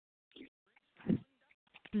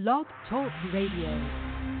Blog Talk Radio.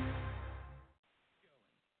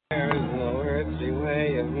 There's no earthly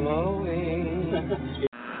way of knowing.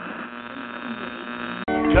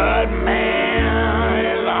 Goodman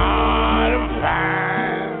is out of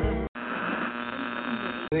time.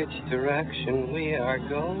 Which direction we are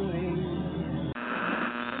going?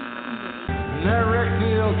 That wrecked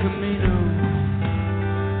the El Camino.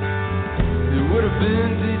 It would have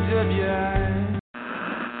been DWI.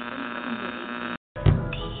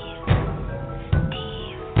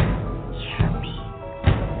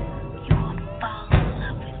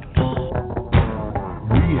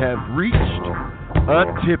 We have reached a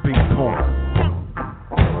tipping point.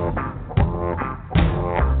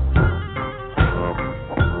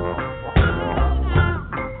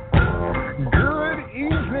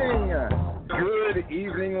 Good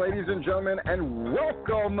evening, ladies and gentlemen, and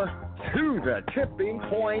welcome to the Tipping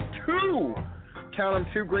Point 2. Count them,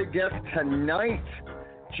 two great guests tonight.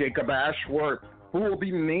 Jacob Ashworth, who will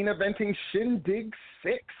be main eventing Shindig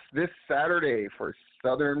VI this Saturday for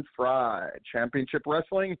Southern Fried Championship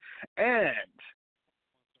Wrestling, and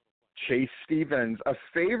Chase Stevens, a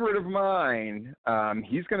favorite of mine.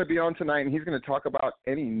 He's going to be on tonight, and he's going to talk about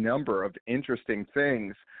any number of interesting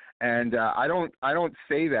things. And I don't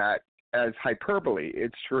say that as hyperbole.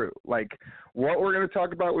 It's true. Like, what we're going to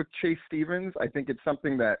talk about with Chase Stevens, I think it's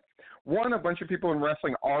something that, one, a bunch of people in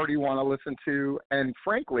wrestling already want to listen to, and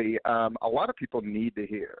frankly, a lot of people need to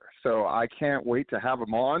hear. So I can't wait to have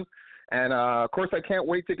him on. And, of course, I can't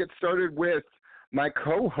wait to get started with my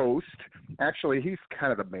co-host. Actually, he's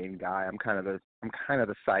kind of the main guy. I'm kind of the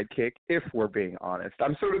sidekick, if we're being honest.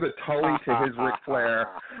 I'm sort of the Tully to his Ric Flair.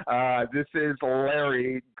 This is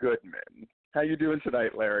Larry Goodman. How you doing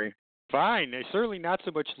tonight, Larry? Fine. Certainly not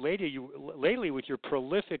so much lately with your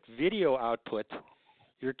prolific video output.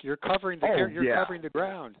 You're covering covering the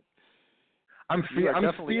ground. I'm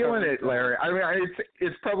feeling it, Larry. I mean,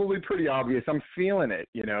 it's probably pretty obvious. I'm feeling it,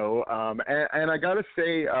 you know. And I got to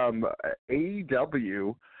say,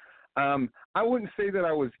 AEW, I wouldn't say that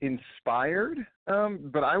I was inspired,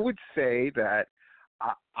 but I would say that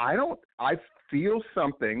I feel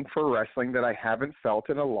something for wrestling that I haven't felt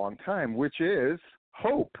in a long time, which is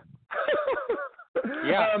hope.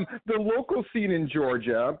 Yeah. The local scene in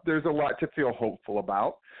Georgia, there's a lot to feel hopeful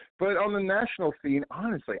about. But on the national scene,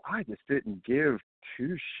 honestly, I just didn't give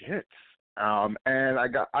two shits. And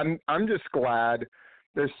I'm just glad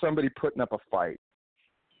there's somebody putting up a fight,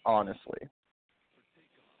 honestly.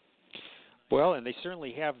 Well, and they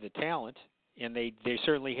certainly have the talent, and they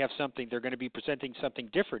certainly have something. They're going to be presenting something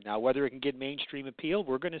different. Now, whether it can get mainstream appeal,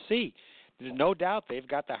 we're going to see. There's no doubt they've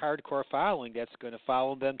got the hardcore following that's going to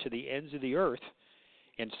follow them to the ends of the earth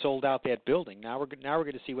and sold out that building. Now we're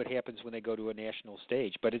going to see what happens when they go to a national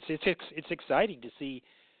stage. But it's exciting to see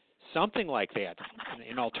something like that,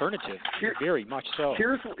 an alternative, very much so.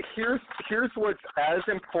 Here's what's as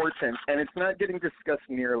important, and it's not getting discussed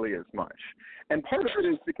nearly as much. And part of it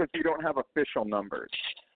is because we don't have official numbers.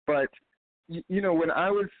 But you know, when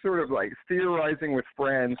I was sort of like theorizing with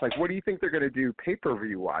friends, like, what do you think they're going to do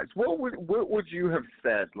pay-per-view wise? What would you have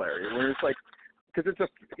said, Larry? When it's like, because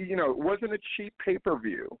it wasn't a cheap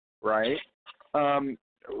pay-per-view, right?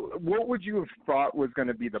 What would you have thought was going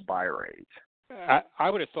to be the buy rate? I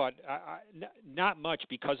would have thought not much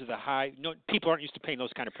because of the high. No, people aren't used to paying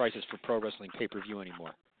those kind of prices for pro wrestling pay-per-view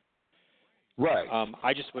anymore. Right.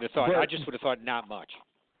 I just would have thought. I just would have thought not much.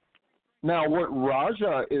 Now, what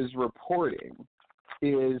Raja is reporting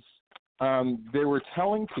is they were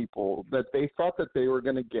telling people that they thought that they were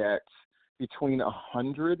going to get between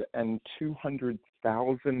 100 and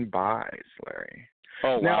 200,000 buys, Larry.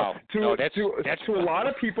 Oh, now, wow. To a lot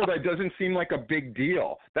of people, that doesn't seem like a big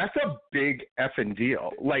deal. That's a big effing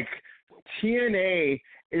deal. Like, TNA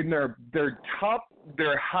in their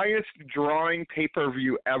highest drawing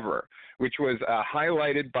pay-per-view ever, which was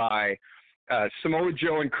highlighted by Samoa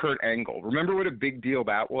Joe and Kurt Angle. Remember what a big deal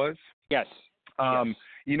that was? Yes. Yes.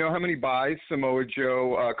 You know how many buys Samoa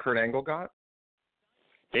Joe, Kurt Angle got?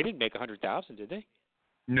 They didn't make 100,000, did they?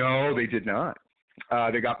 No, they did not.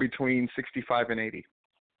 They got between 65 and 80.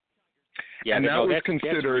 Yeah, and that was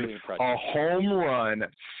considered really a home run,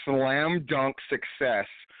 slam dunk success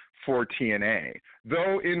for TNA.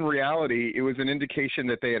 Though in reality, it was an indication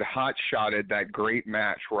that they had hot-shotted that great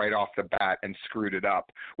match right off the bat and screwed it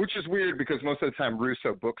up, which is weird because most of the time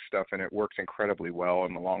Russo books stuff and it works incredibly well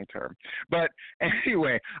in the long term. But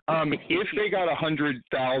anyway, if they got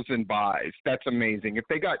 100,000 buys, that's amazing. If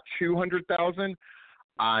they got 200,000,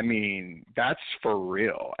 I mean, that's for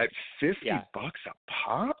real. At $50 a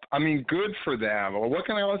pop? I mean, good for them. Well, what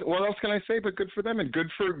else can I say but good for them, and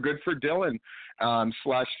good for Dylan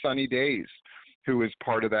 / Sunny Days. who was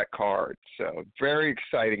part of that card. So very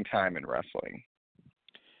exciting time in wrestling.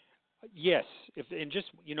 Yes,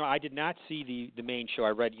 I did not see the main show. I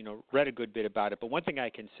read a good bit about it. But one thing I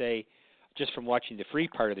can say, just from watching the free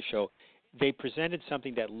part of the show, they presented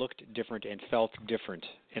something that looked different and felt different,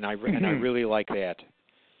 and I really like that.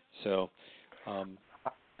 So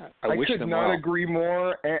I wish could them not well. agree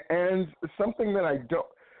more. And something that I don't,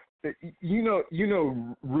 you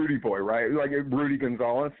know Rudy Boy, right? Like Rudy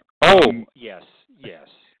Gonzalez. Yes.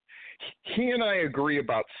 He and I agree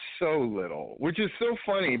about so little, which is so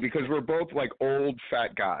funny because we're both like old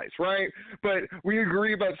fat guys, right? But we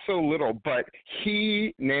agree about so little. But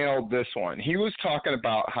he nailed this one. He was talking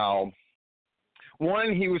about how,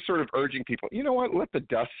 one, he was sort of urging people, you know what, let the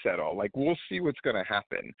dust settle. Like, we'll see what's going to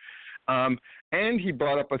happen. And he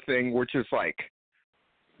brought up a thing which is like,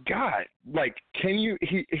 God, like, can you,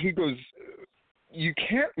 he goes, you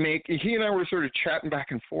can't make, he and I were sort of chatting back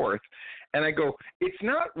and forth. And I go, it's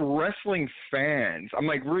not wrestling fans. I'm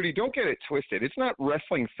like, Rudy, don't get it twisted. It's not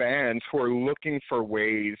wrestling fans who are looking for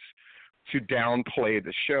ways to downplay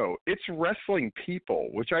the show. It's wrestling people,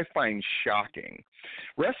 which I find shocking.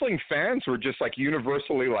 Wrestling fans were just like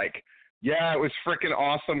universally like, yeah, it was freaking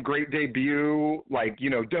awesome, great debut, like,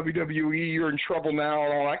 WWE, you're in trouble now,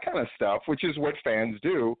 and all that kind of stuff, which is what fans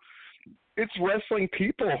do. It's wrestling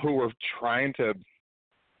people who are trying to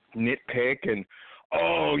nitpick and,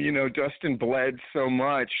 Dustin bled so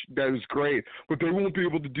much. That was great. But they won't be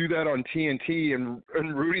able to do that on TNT. And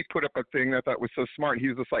Rudy put up a thing I thought was so smart. He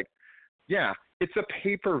was just like, yeah, it's a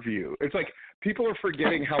pay-per-view. It's like people are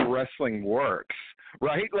forgetting how wrestling works,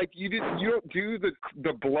 right? Like you don't do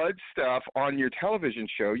the blood stuff on your television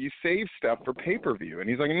show. You save stuff for pay-per-view. And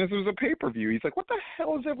he's like, and this was a pay-per-view. He's like, what the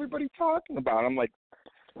hell is everybody talking about? I'm like,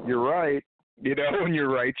 you're right. When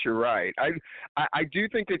you're right, you're right. I do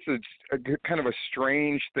think it's a kind of a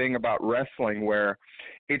strange thing about wrestling where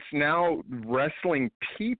it's now wrestling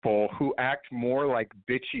people who act more like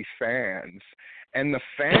bitchy fans and the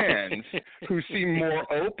fans who seem more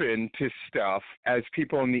open to stuff as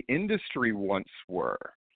people in the industry once were.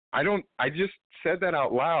 I just said that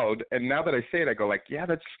out loud, and now that I say it, I go like, yeah,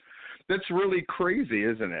 that's really crazy,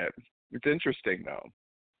 isn't it? It's interesting, though.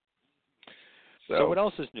 So what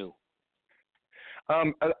else is new?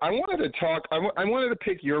 I wanted to talk. I wanted to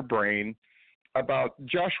pick your brain about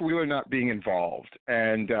Josh Wheeler not being involved,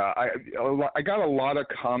 and I got a lot of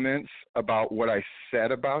comments about what I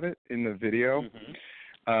said about it in the video,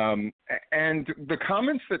 and the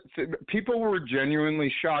comments that people were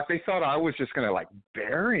genuinely shocked. They thought I was just going to like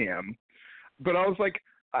bury him, but I was like,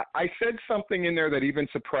 I said something in there that even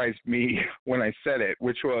surprised me when I said it,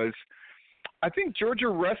 which was, I think Georgia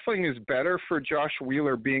wrestling is better for Josh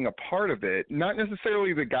Wheeler being a part of it, not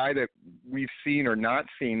necessarily the guy that we've seen or not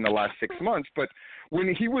seen the last 6 months, but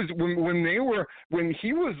when he was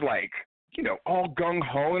like, all gung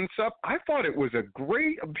ho and stuff, I thought it was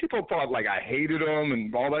people thought like I hated him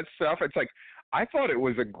and all that stuff. It's like, I thought it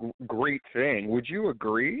was a great thing. Would you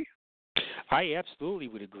agree? I absolutely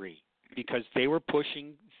would agree, because they were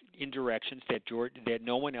pushing in directions that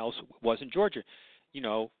no one else was in Georgia.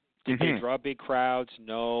 Did they draw big crowds?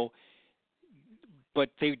 No.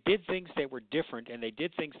 But they did things that were different, and they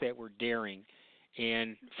did things that were daring.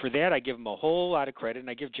 And for that, I give them a whole lot of credit, and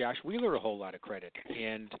I give Josh Wheeler a whole lot of credit.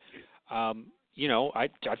 And, I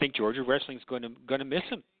think Georgia wrestling's going to miss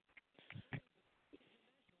him.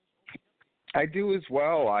 I do as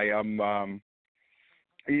well. I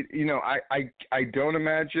don't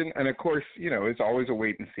imagine, and of course, it's always a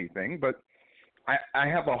wait and see thing, but I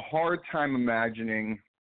have a hard time imagining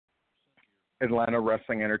Atlanta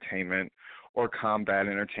Wrestling Entertainment or Combat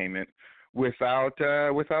Entertainment without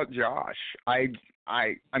Josh. I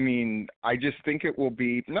just think it will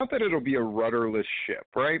be, not that it'll be a rudderless ship,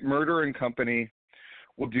 right? Murder and Company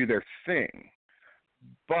will do their thing,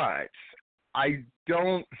 but I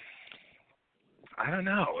don't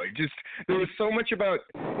know. There was so much about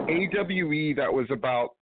AWE that was about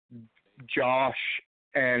Josh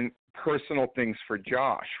and personal things for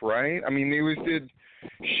Josh, right? I mean, they did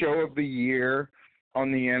show of the year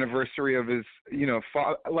on the anniversary of his,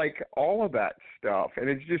 like all of that stuff, and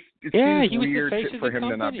it seems weird for him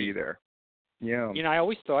to not be there. Yeah. I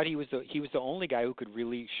always thought he was the only guy who could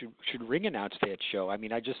really should ring announce that show. I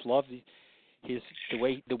mean, I just love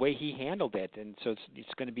the way he handled that, and so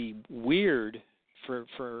it's going to be weird for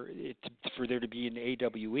there to be an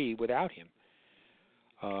AWE without him.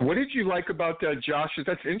 What did you like about Josh's?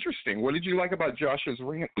 That's interesting. What did you like about Josh's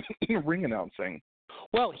ring announcing?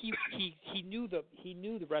 Well, he knew the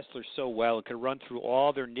wrestlers so well and could run through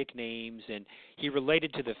all their nicknames, and he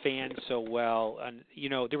related to the fans so well. And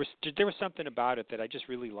there was something about it that I just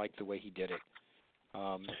really liked the way he did it.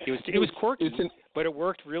 It was quirky, but it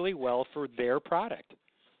worked really well for their product.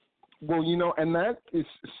 Well, and that is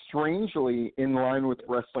strangely in line with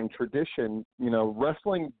wrestling tradition.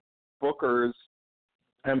 Wrestling bookers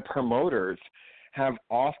and promoters have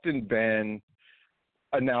often been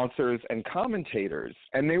announcers and commentators,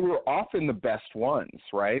 and they were often the best ones,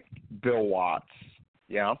 right? Bill Watts,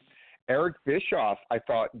 yeah. Eric Bischoff, I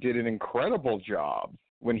thought, did an incredible job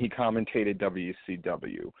when he commentated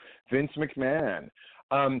WCW. Vince McMahon.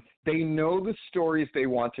 They know the stories they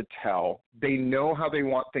want to tell. They know how they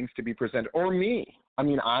want things to be presented. Or me. I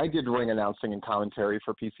mean, I did ring announcing and commentary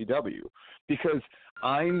for PCW because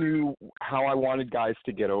I knew how I wanted guys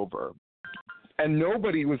to get over. And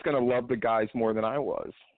nobody was going to love the guys more than I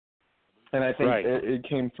was. And I think it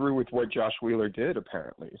came through with what Josh Wheeler did,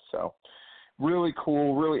 apparently. So really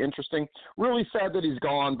cool, really interesting. Really sad that he's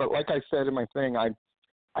gone, but like I said in my thing, I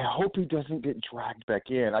hope he doesn't get dragged back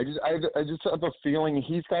in. I just have a feeling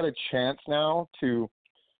he's got a chance now to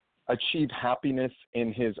achieve happiness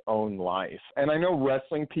in his own life. And I know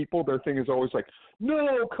wrestling people, their thing is always like,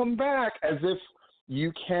 no, come back, as if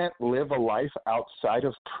you can't live a life outside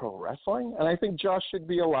of pro wrestling. And I think Josh should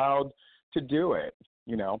be allowed to do it,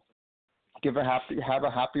 have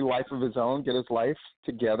a happy life of his own, get his life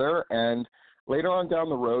together, and later on down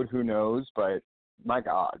the road, who knows, but my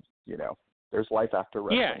God, there's life after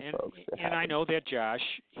wrestling, folks. And I know that Josh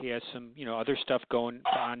has some, other stuff going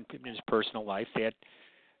on in his personal life that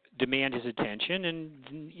demand his attention,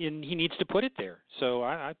 and he needs to put it there. So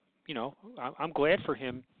I'm glad for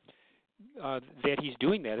him that he's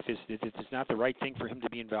doing that. If it's not the right thing for him to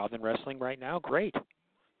be involved in wrestling right now, great.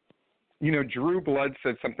 Drew Blood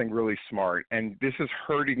said something really smart, and this is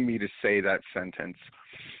hurting me to say that sentence.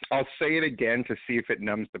 I'll say it again to see if it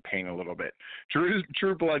numbs the pain a little bit.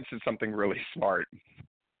 Drew Blood said something really smart,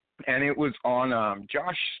 and it was on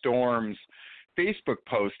Josh Storm's Facebook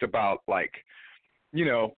post about,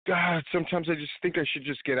 God, sometimes I just think I should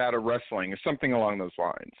just get out of wrestling, or something along those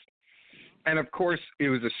lines. And, of course, it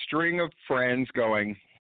was a string of friends going,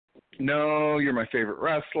 no, you're my favorite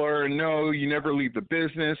wrestler. No, you never leave the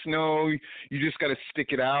business. No, you just got to stick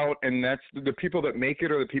it out. And that's the people that make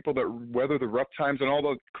it are the people that weather the rough times and all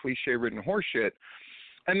the cliche-ridden horseshit.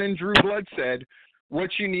 And then Drew Blood said, what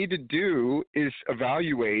you need to do is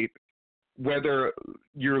evaluate whether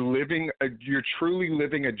you're truly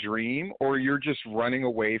living a dream or you're just running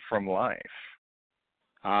away from life.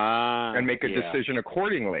 And make a decision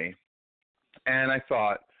accordingly. And I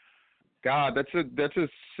thought, God, that's as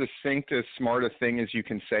succinct, as smart a thing as you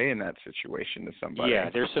can say in that situation to somebody.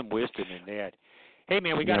 Yeah, there's some wisdom in that. Hey,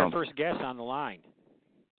 man, we got our first guest on the line.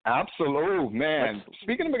 Absolutely, man.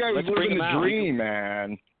 Speaking of a guy who's living the dream,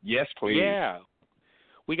 man. Yes, please. Yeah.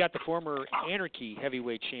 We got the former Anarchy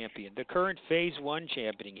heavyweight champion, the current Phase 1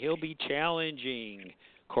 champion. He'll be challenging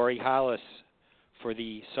Corey Hollis for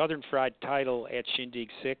the Southern Fried title at Shindig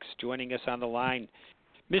VI. Joining us on the line,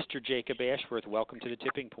 Mr. Jacob Ashworth. Welcome to the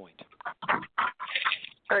Tipping Point.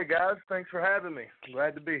 Hey, guys. Thanks for having me.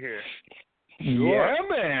 Glad to be here. Yeah,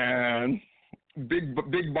 man. Big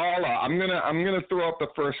baller. I'm gonna throw up the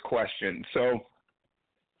first question. So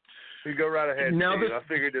you go right ahead. Now I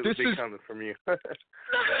figured it would be coming from you.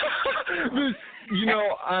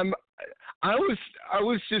 I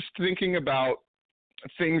was just thinking about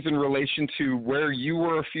things in relation to where you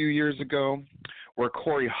were a few years ago, where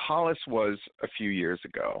Corey Hollis was a few years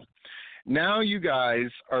ago. Now you guys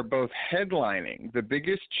are both headlining the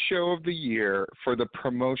biggest show of the year for the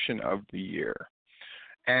promotion of the year.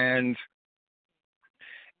 And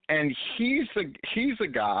he's a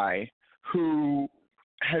guy who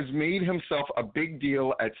has made himself a big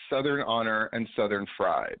deal at Southern Honor and Southern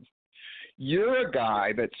Fried. You're a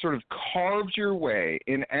guy that sort of carved your way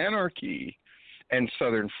in Anarchy and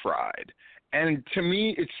Southern Fried. And to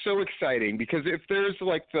me, it's so exciting because if there's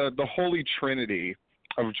like the holy trinity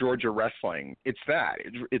of Georgia wrestling, it's that.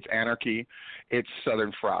 It's Anarchy, it's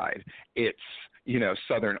Southern Fried, it's,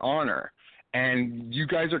 Southern Honor. And you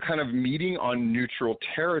guys are kind of meeting on neutral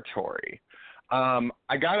territory.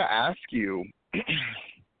 I got to ask you,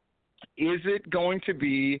 is it going to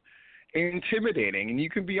be intimidating? And you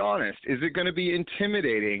can be honest. Is it going to be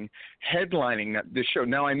intimidating headlining this show?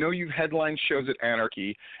 Now, I know you've headlined shows at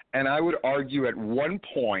Anarchy, and I would argue at one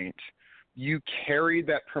point you carried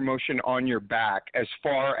that promotion on your back as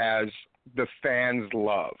far as the fans'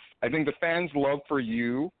 love. I think the fans' love for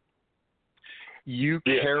you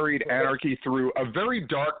carried Anarchy through a very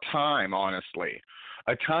dark time, honestly,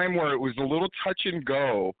 a time where it was a little touch and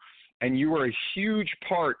go, and you were a huge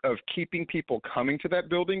part of keeping people coming to that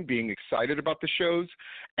building, being excited about the shows.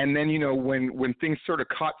 And then, when things sort of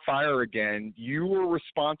caught fire again, you were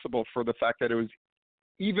responsible for the fact that it was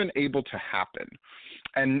even able to happen?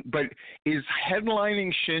 But is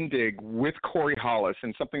headlining Shindig with Corey Hollis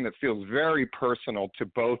and something that feels very personal to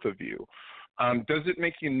both of you? Does it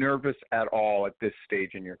make you nervous at all at this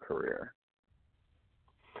stage in your career?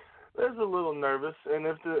 There's a little nervous, and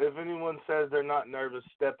if anyone says they're not nervous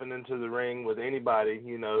stepping into the ring with anybody,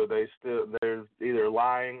 they're either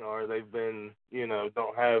lying or they've been,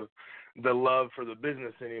 don't have the love for the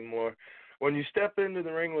business anymore. When you step into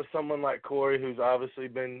the ring with someone like Corey, who's obviously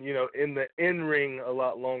been, in the in-ring a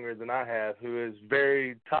lot longer than I have, who is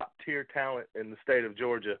very top-tier talent in the state of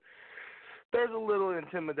Georgia, there's a little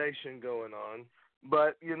intimidation going on.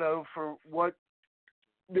 But, for what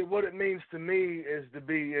it means to me is to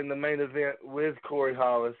be in the main event with Corey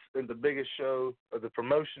Hollis in the biggest show of the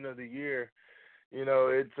promotion of the year.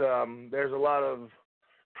 It's there's a lot of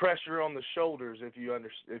pressure on the shoulders if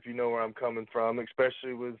you know where I'm coming from,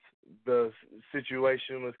 especially with the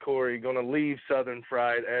situation with Corey going to leave Southern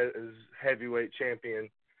Fried as heavyweight champion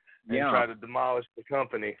and try to demolish the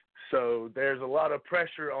company. So there's a lot of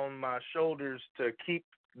pressure on my shoulders to keep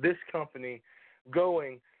this company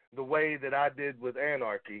going the way that I did with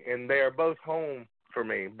Anarchy, and they are both home for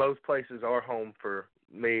me. Both places are home for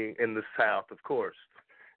me in the South, of course.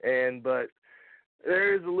 But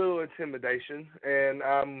there is a little intimidation,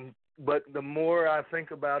 but the more I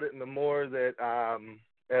think about it and the more that I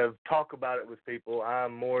talk about it with people,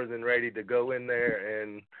 I'm more than ready to go in there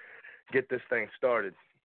and get this thing started.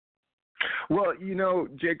 Well,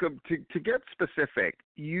 Jacob, to get specific,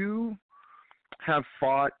 you have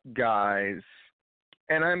fought guys,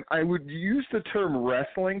 and I would use the term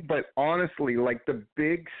wrestling, but honestly, like the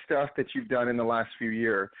big stuff that you've done in the last few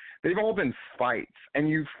years, they've all been fights. And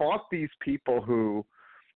you fought these people who,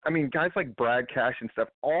 guys like Brad Cash and stuff,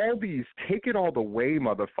 all these take it all the way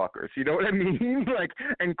motherfuckers. You know what I mean?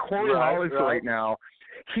 And Corey Hollis right now,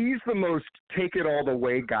 he's the most take it all the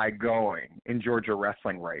way guy going in Georgia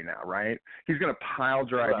wrestling right now, right? He's going to pile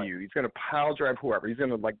drive you. He's going to pile drive whoever. He's going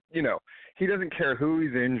to, he doesn't care who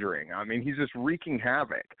he's injuring. He's just wreaking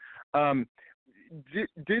havoc.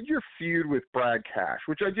 Did your feud with Brad Cash,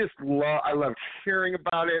 which I just love, I loved hearing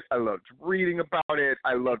about it. I loved reading about it.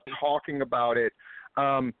 I loved talking about it.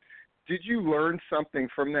 Did you learn something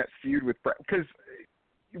from that feud with Brad? Because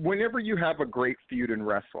whenever you have a great feud in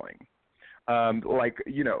wrestling,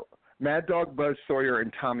 Mad Dog Buzz Sawyer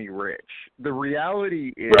and Tommy Rich, the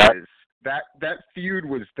reality is that feud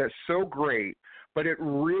was so great, but it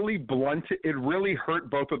really hurt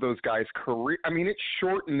both of those guys' career. It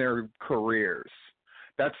shortened their careers.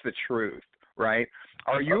 That's the truth, right?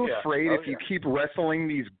 Are you afraid if you keep wrestling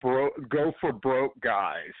these go for broke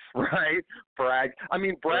guys, right? Brad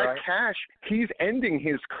Cash, he's ending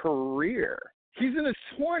his career. He's in his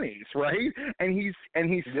 20s, right? And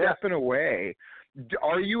he's stepping away.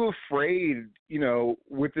 Are you afraid,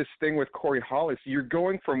 with this thing with Corey Hollis, you're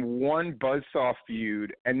going from one buzzsaw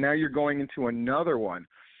feud and now you're going into another one.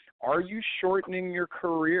 Are you shortening your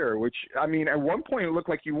career? Which, at one point it looked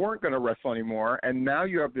like you weren't going to wrestle anymore, and now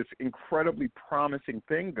you have this incredibly promising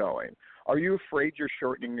thing going. Are you afraid you're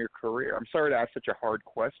shortening your career? I'm sorry to ask such a hard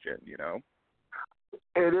question,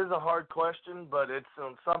 It is a hard question, but it's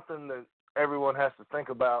something that everyone has to think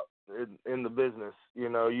about in the business.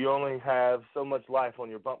 You only have so much life on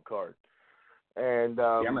your bump card. And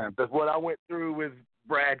what I went through with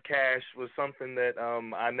Brad Cash was something that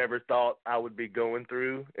I never thought I would be going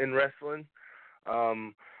through in wrestling.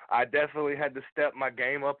 I definitely had to step my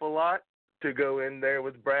game up a lot to go in there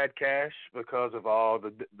with Brad Cash because of all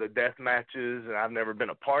the death matches, and I've never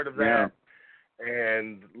been a part of that.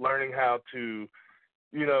 And learning how to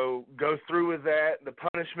go through with that, the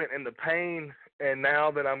punishment and the pain. And now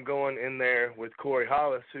that I'm going in there with Corey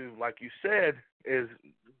Hollis, who, like you said, is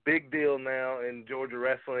big deal now in Georgia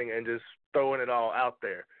wrestling and just throwing it all out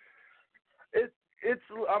there.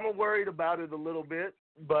 I'm worried about it a little bit,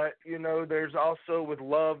 but, there's also with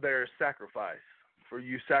love, there's sacrifice.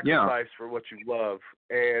 You sacrifice for what you love.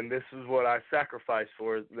 And this is what I sacrifice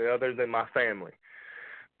for, other than my family.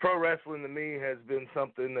 Pro wrestling to me has been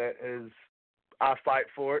something that I fight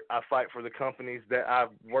for it. I fight for the companies that I've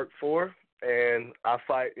worked for, and I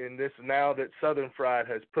fight in this now that Southern Fried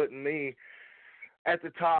has put me at the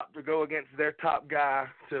top to go against their top guy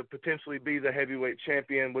to potentially be the heavyweight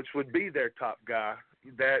champion, which would be their top guy.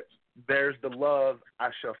 That there's the love I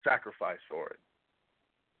shall sacrifice for it.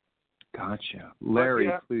 Gotcha.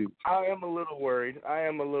 Larry, please. I am a little worried.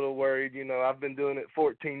 I've been doing it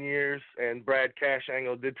 14 years, and Brad Cash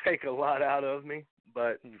Angle did take a lot out of me,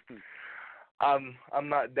 but I'm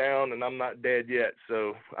not down and I'm not dead yet.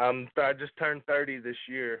 So I just turned 30 this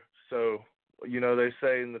year, so they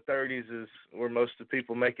say in the 30s is where most of the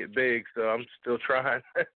people make it big, so I'm still trying.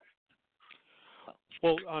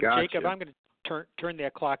 Well, Gotcha. Jacob, I'm going to turn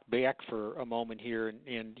that clock back for a moment here,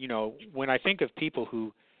 and when I think of people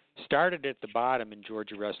who started at the bottom in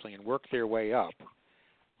Georgia wrestling and worked their way up,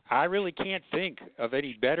 I really can't think of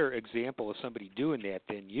any better example of somebody doing that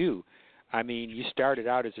than you. I mean, you started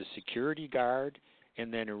out as a security guard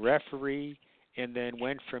and then a referee and then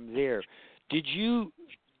went from there. Did you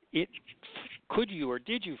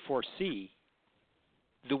foresee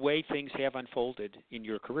the way things have unfolded in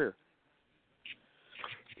your career?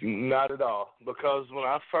 Not at all, because when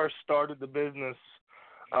I first started the business,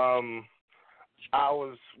 I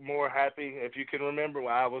was more happy. If you can remember,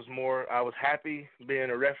 I was happy being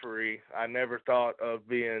a referee. I never thought of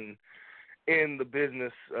being in the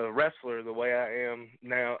business wrestler the way I am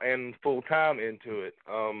now and full time into it.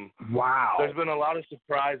 Wow. There's been a lot of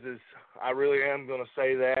surprises. I really am going to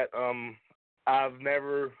say that. I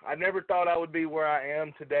never thought I would be where I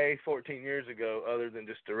am today 14 years ago other than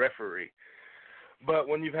just a referee. But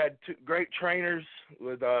when you've had two great trainers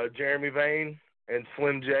with Jeremy Vane and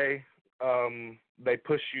Slim J, they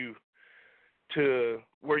push you to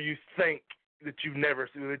where you think that you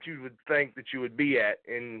would think that you would be at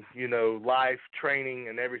in, life, training,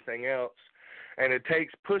 and everything else. And it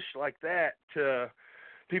takes push like that to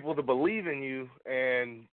people to believe in you,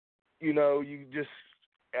 and,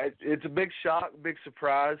 it's a big shock, big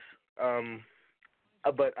surprise.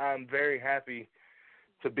 But I'm very happy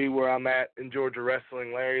to be where I'm at in Georgia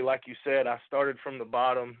wrestling, Larry. Like you said, I started from the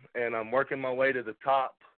bottom, and I'm working my way to the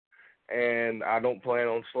top, and I don't plan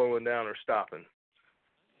on slowing down or stopping.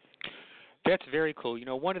 That's very cool.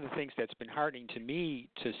 One of the things that's been heartening to me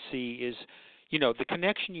to see is, the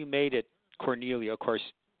connection you made at Cornelia. Of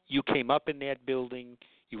course, you came up in that building.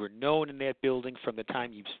 You were known in that building from the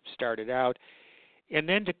time you started out. And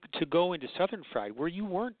then to go into Southern Fried, where you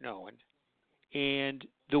weren't known, and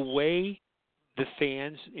the way the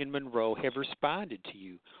fans in Monroe have responded to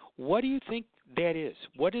you. What do you think that is?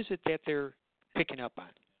 What is it that they're picking up on?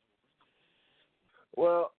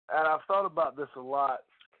 Well, and I've thought about this a lot.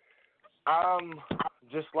 I'm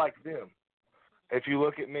just like them. If you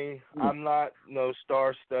look at me, I'm not no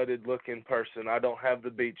star-studded looking person. I don't have the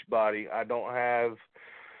beach body. I don't have,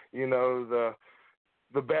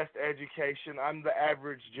 the best education. I'm the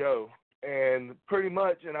average Joe. And pretty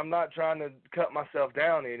much, and I'm not trying to cut myself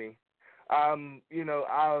down any,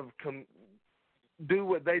 do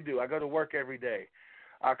what they do. I go to work every day.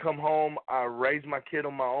 I come home, I raise my kid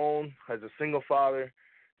on my own as a single father,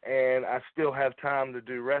 and I still have time to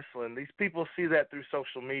do wrestling. These people see that through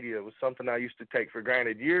social media. It was something I used to take for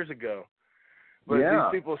granted years ago. But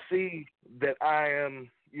these people see that I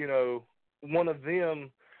am, one of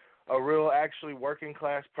them, a real actually working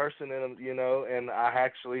class person, and I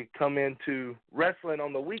actually come into wrestling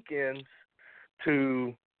on the weekends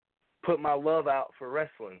to put my love out for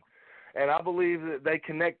wrestling. And I believe that they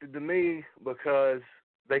connected to me because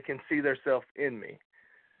they can see themselves in me.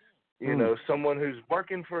 Someone who's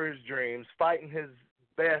working for his dreams, fighting his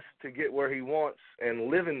best to get where he wants and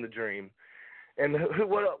living the dream. And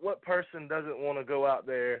what person doesn't want to go out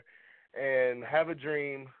there and have a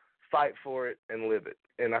dream, fight for it, and live it?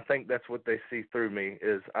 And I think that's what they see through me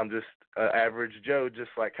is I'm just an average Joe,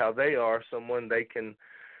 just like how they are, someone they can,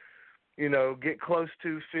 get close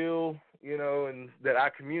to, feel, and that I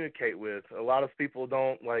communicate with. A lot of people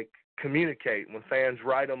don't communicate. When fans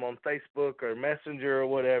write them on Facebook or Messenger or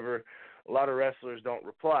whatever, a lot of wrestlers don't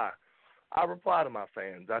reply. I reply to my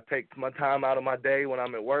fans. I take my time out of my day when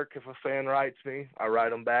I'm at work. If a fan writes me, I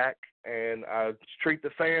write them back, and I treat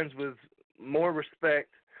the fans with more respect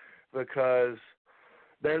because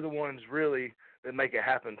they're the ones really that make it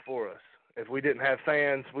happen for us. If we didn't have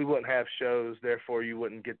fans, we wouldn't have shows. Therefore, you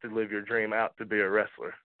wouldn't get to live your dream out to be a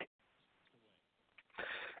wrestler.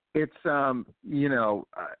 It's,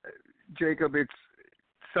 Jacob, it's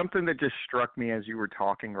something that just struck me as you were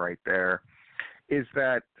talking right there is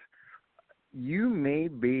that you may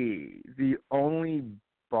be the only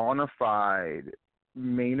bona fide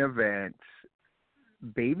main event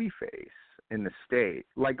babyface in the state,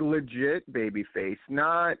 legit babyface,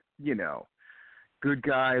 not, good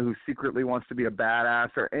guy who secretly wants to be a badass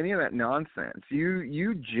or any of that nonsense.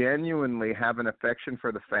 You genuinely have an affection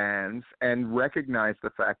for the fans and recognize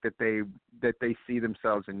the fact that they see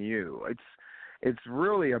themselves in you. It's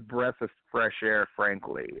really a breath of fresh air,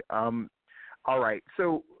 frankly. All right,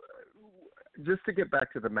 so just to get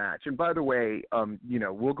back to the match, and by the way,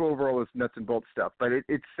 we'll go over all this nuts and bolts stuff, but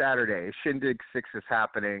it's Saturday. Shindig VI is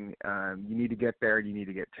happening. You need to get there, and you need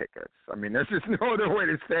to get tickets. I mean, there's just no other way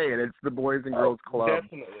to say it. It's the Boys and Girls Club.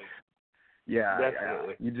 Definitely. Yeah,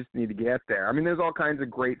 Definitely. You just need to get there. I mean, there's all kinds of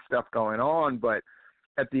great stuff going on, but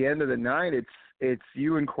at the end of the night, it's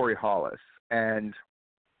you and Corey Hollis, and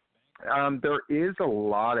there is a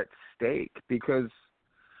lot at stake because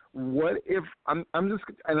what if I'm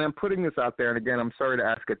putting this out there, and again, I'm sorry to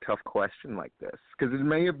ask a tough question like this because it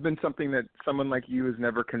may have been something that someone like you has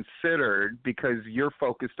never considered because you're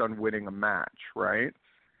focused on winning a match, right?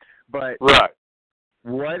 But right.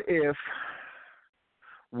 What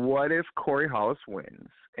if Corey Hollis wins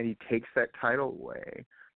and he takes that title away,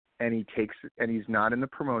 and he's not in the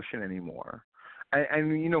promotion anymore?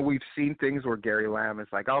 And you know, we've seen things where Gary Lamb is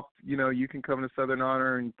like, "Oh, you know, you can come to Southern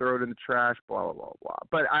Honor and throw it in the trash," blah blah blah blah.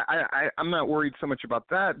 But I'm not worried so much about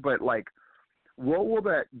that. But like, what will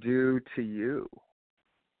that do to you?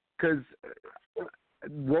 Because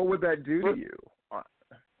what would that do to you?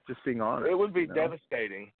 Just being honest. It would be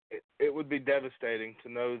devastating. It would be devastating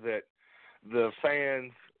to know that the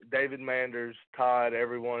fans, David Manders, Todd,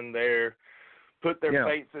 everyone there, put their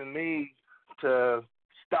faith in me to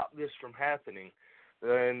stop this from happening.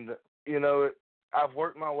 And, you know, I've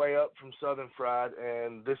worked my way up from Southern Fried,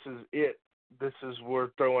 and this is it. We're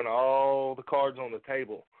throwing all the cards on the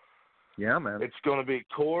table. Yeah, man. It's going to be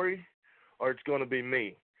Corey or it's going to be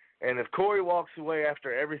me. And if Corey walks away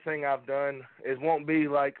after everything I've done, it won't be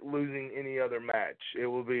like losing any other match. It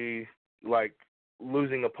will be like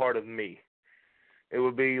losing a part of me. It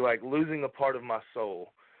would be like losing a part of my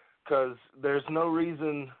soul, because there's no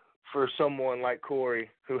reason for someone like Corey,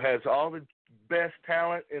 who has all the best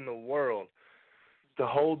talent in the world, to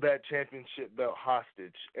hold that championship belt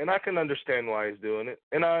hostage. And I can understand why he's doing it,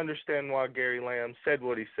 and I understand why Gary Lamb said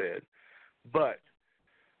what he said. But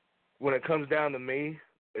when it comes down to me,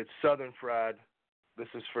 it's Southern Fried. This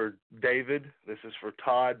is for David. This is for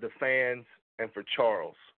Todd, the fans, and for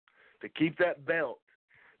Charles. To keep that belt,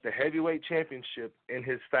 the heavyweight championship, in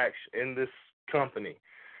his faction, in this company.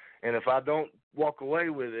 And if I don't walk away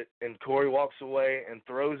with it and Corey walks away and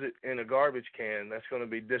throws it in a garbage can, that's going to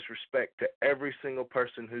be disrespect to every single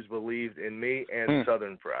person who's believed in me and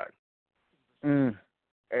Southern Fried. And,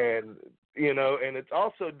 you know, and it's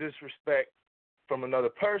also disrespect from another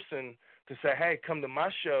person to say, hey, come to my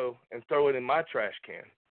show and throw it in my trash can.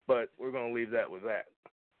 But we're going to leave that with that.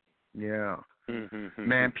 Yeah.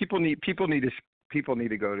 Man, people need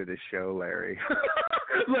to go to this show, Larry.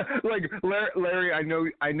 Like Larry,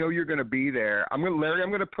 I know you're going to be there. I'm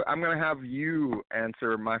going to have you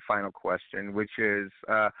answer my final question, which is,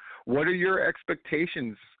 what are your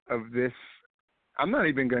expectations of this? I'm not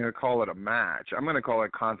even going to call it a match. I'm going to call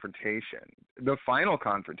it confrontation. The final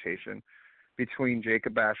confrontation between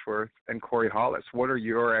Jacob Ashworth and Corey Hollis. What are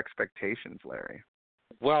your expectations, Larry?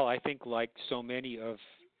 Well, I think like so many of,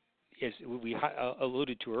 as we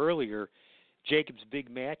alluded to earlier, Jacob's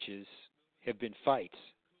big matches have been fights,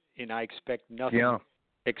 and I expect nothing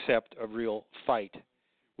except a real fight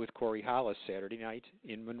with Corey Hollis Saturday night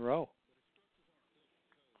in Monroe.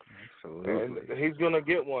 Absolutely. And he's going to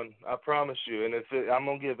get one, I promise you. And I'm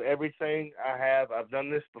going to give everything I have. I've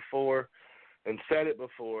done this before and said it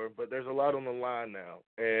before, but there's a lot on the line now.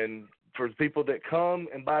 And for people that come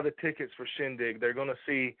and buy the tickets for Shindig, they're going to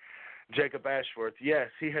see Jacob Ashworth. Yes,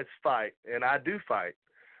 he has fight, and I do fight.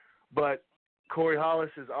 But Corey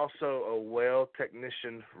Hollis is also a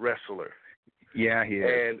well-technician wrestler. Yeah, he is.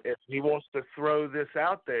 And if he wants to throw this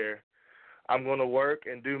out there, I'm going to work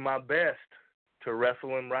and do my best to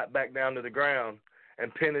wrestle him right back down to the ground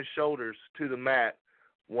and pin his shoulders to the mat.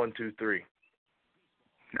 1, 2, 3.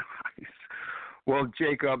 Nice. Well,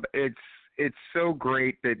 Jacob, it's so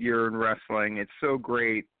great that you're in wrestling. It's so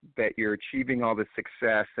great that you're achieving all this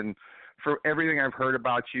success. And for everything I've heard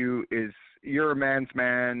about you is you're a man's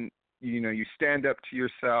man. You know, you stand up to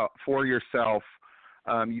yourself for yourself.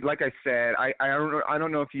 Like I said, I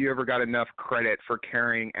don't know if you ever got enough credit for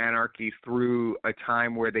carrying Anarchy through a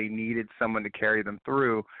time where they needed someone to carry them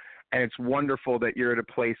through. And it's wonderful that you're at a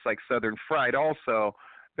place like Southern Fried also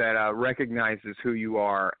that recognizes who you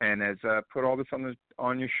are and has put all this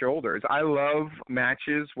on your shoulders. I love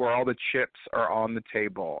matches where all the chips are on the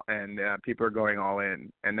table and people are going all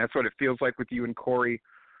in. And that's what it feels like with you and Corey.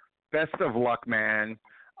 Best of luck, man.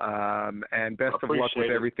 And best of luck with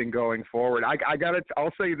everything going forward.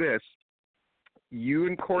 I'll say this. You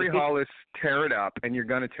and Corey Hollis tear it up, and you're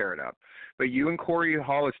going to tear it up. But you and Corey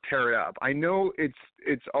Hollis tear it up. I know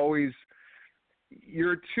it's always –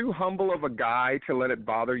 you're too humble of a guy to let it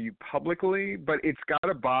bother you publicly, but it's got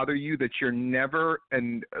to bother you that you're never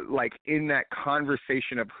in that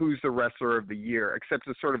conversation of who's the wrestler of the year, except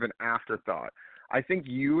as sort of an afterthought. I think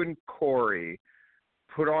you and Corey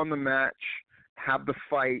put on the match – have the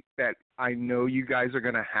fight that I know you guys are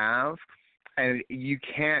going to have, and you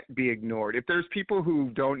can't be ignored. If there's people who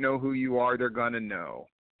don't know who you are, they're going to know.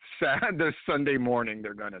 This Sunday morning,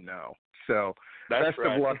 they're going to know. So best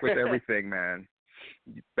right. of luck with everything, man.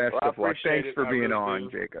 Best of luck. Thanks for being on,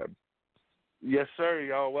 Jacob. Yes, sir.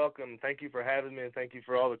 Y'all welcome. Thank you for having me, and thank you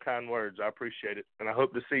for all the kind words. I appreciate it. And I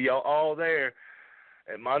hope to see y'all all there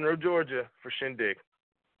at Monroe, Georgia for Shindig.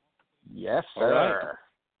 Yes, sir.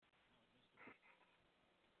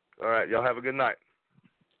 All right. Y'all have a good night.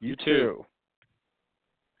 You too.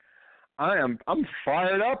 I'm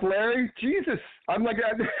fired up, Larry. Jesus. I'm like,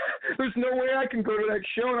 there's no way I can go to that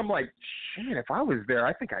show. And I'm like, shit, if I was there,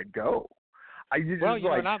 I think I'd go.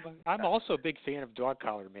 I'm also a big fan of dog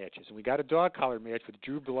collar matches. And we got a dog collar match with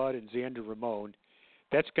Drew Blood and Xander Ramon.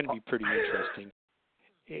 That's going to be pretty interesting.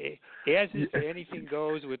 As is anything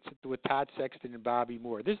goes with Todd Sexton and Bobby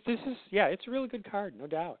Moore. This is it's a really good card, no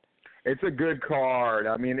doubt. It's a good card.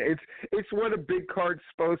 I mean, it's what a big card's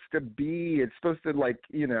supposed to be. It's supposed to, like,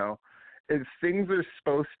 you know, waves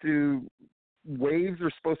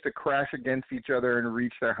are supposed to crash against each other and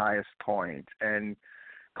reach their highest point. And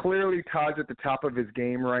clearly Todd's at the top of his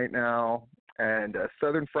game right now, and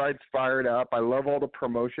Southern Fried's fired up. I love all the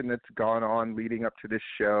promotion that's gone on leading up to this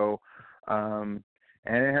show. And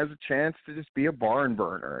it has a chance to just be a barn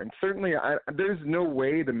burner. And certainly there's no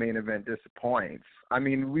way the main event disappoints. I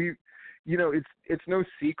mean, it's no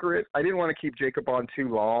secret. I didn't want to keep Jacob on too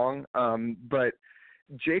long, but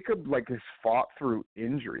Jacob, like, has fought through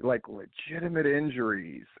injury, like legitimate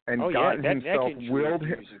injuries, and gotten himself willed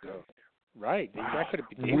himself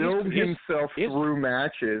through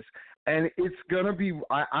matches. And it's gonna be.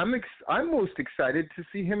 I'm most excited to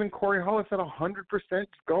see him and Corey Hollis at 100%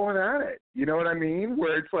 going at it. You know what I mean?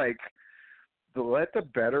 Where it's like, let the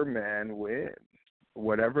better man win,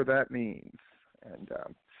 whatever that means. And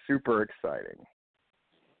super exciting.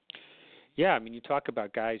 Yeah, I mean, you talk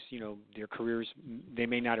about guys, you know, their careers, they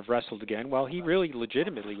may not have wrestled again. Well, he really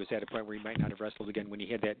legitimately was at a point where he might not have wrestled again when he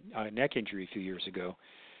had that neck injury a few years ago.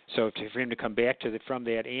 So for him to come back from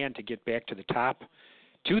that and to get back to the top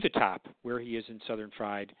where he is in Southern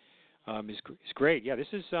Fried is great. Yeah, this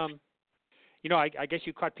is, you know, I guess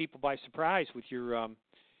you caught people by surprise with your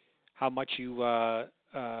how much you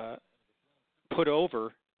put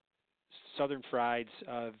over Southern Fried's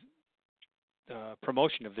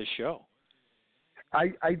promotion of this show.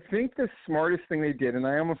 I think the smartest thing they did, and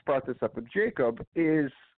I almost brought this up with Jacob, is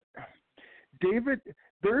David,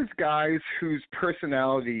 there's guys whose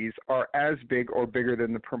personalities are as big or bigger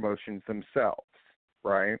than the promotions themselves,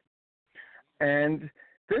 right? And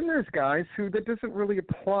then there's guys who that doesn't really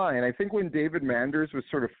apply. And I think when David Manders was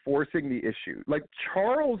sort of forcing the issue, like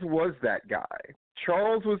Charles was that guy.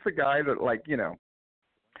 Charles was the guy that, like, you know,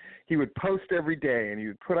 he would post every day and he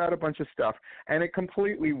would put out a bunch of stuff, and it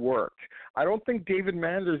completely worked. I don't think David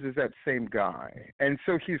Manders is that same guy. And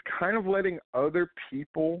so he's kind of letting other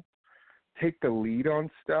people take the lead on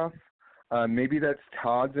stuff. Maybe that's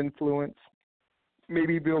Todd's influence.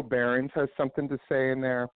 Maybe Bill Behrens has something to say in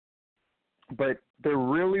there. But they're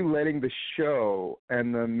really letting the show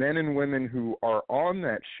and the men and women who are on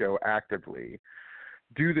that show actively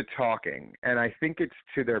do the talking. And I think it's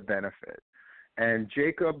to their benefit. And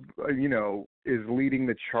Jacob, you know, is leading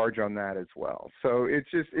the charge on that as well. So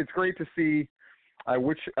it's great to see. I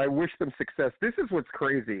wish them success. This is what's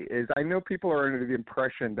crazy is I know people are under the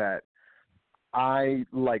impression that I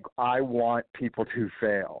want people to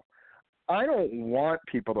fail. I don't want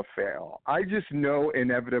people to fail. I just know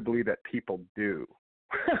inevitably that people do.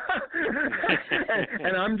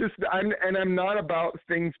 and I'm not about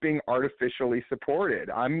things being artificially supported.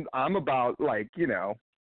 I'm about, like, you know,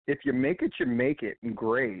 if you make it, you make it, and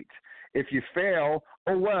great. If you fail,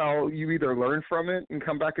 oh well, you either learn from it and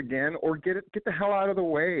come back again, or get the hell out of the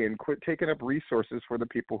way and quit taking up resources for the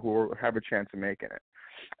people who have a chance of making it.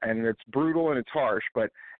 And it's brutal and it's harsh, but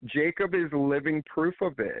Jacob is living proof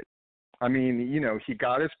of it. I mean, you know, he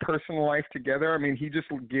got his personal life together. I mean, he just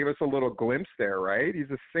gave us a little glimpse there, right? He's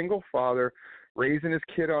a single father raising his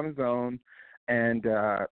kid on his own, and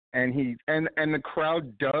the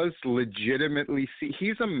crowd does legitimately see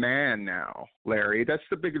he's a man now, Larry. That's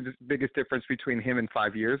the biggest difference between him and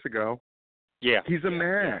 5 years ago. Yeah. He's a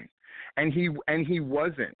man. Yeah. And he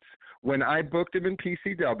wasn't. When I booked him in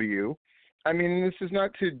PCW, I mean, this is not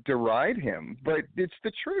to deride him, but it's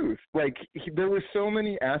the truth. Like, there were so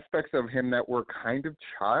many aspects of him that were kind of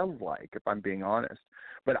childlike, if I'm being honest.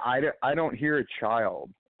 But I don't hear a child.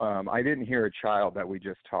 I didn't hear a child that we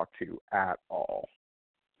just talked to at all.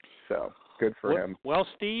 So, good for him. Well,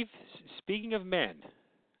 Steve, speaking of men.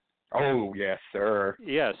 Oh, yes, sir.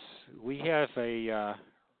 Yes, we have a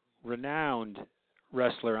renowned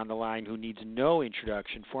wrestler on the line who needs no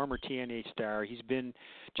introduction, former TNA star. He's been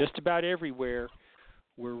just about everywhere.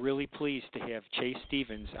 We're really pleased to have Chase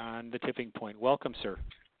Stevens on the Tipping Point. Welcome, sir.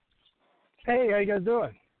 Hey, how you guys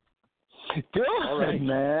doing? Good, All right.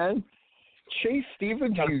 man. Chase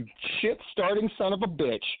Stevens, you shit-starting son of a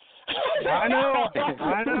bitch. I know.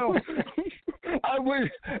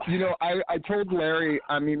 I told Larry,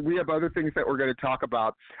 I mean, we have other things that we're going to talk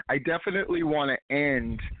about. I definitely want to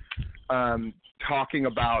end talking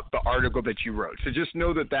about the article that you wrote. So just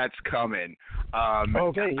know that that's coming.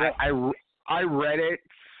 Okay, yeah. I read it.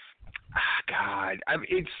 God,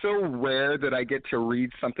 it's so rare that I get to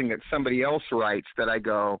read something that somebody else writes that I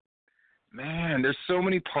go, man, there's so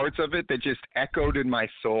many parts of it that just echoed in my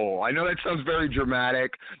soul. I know that sounds very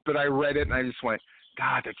dramatic, but I read it and I just went,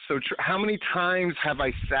 God, that's so true. How many times have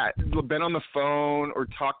I been on the phone or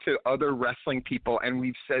talked to other wrestling people and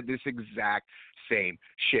we've said this exact same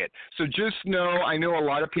shit? So just know, I know a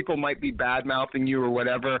lot of people might be bad-mouthing you or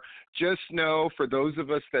whatever. Just know, for those of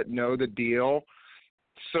us that know the deal,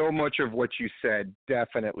 so much of what you said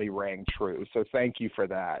definitely rang true. So thank you for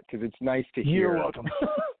that, because it's nice to hear. You're welcome.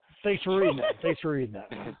 Thanks for reading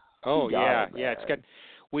that. Oh, yeah. It's got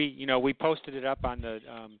we posted it up on the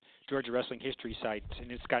Georgia Wrestling History site,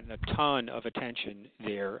 and it's gotten a ton of attention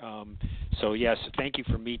there. So yes, thank you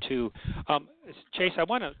from me too. Chase, I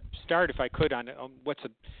want to start, if I could, on what's a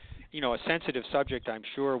sensitive subject, I'm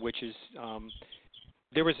sure, which is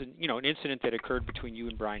there was an incident that occurred between you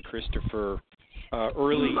and Brian Christopher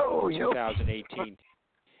early 2018,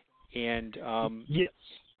 and yes.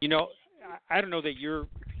 I don't know that your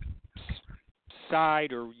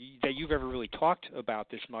side or that you've ever really talked about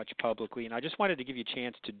this much publicly, and I just wanted to give you a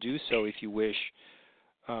chance to do so, if you wish,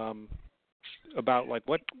 about like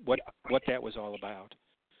what that was all about.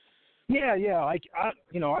 Yeah. I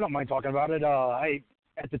don't mind talking about it.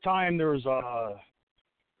 At the time there was I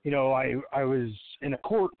was in a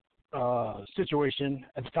court situation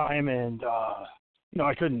at the time, and I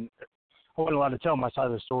wasn't allowed to tell my side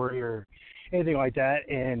of the story or anything like that.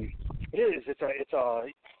 And it's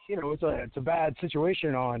a bad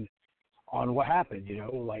situation on what happened,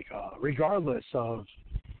 regardless of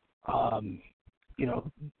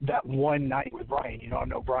that one night with Brian. I've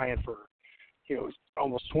known Brian for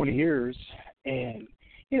almost 20 years, and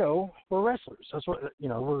we're wrestlers. That's what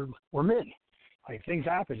we're men. Like, things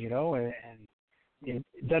happen, and it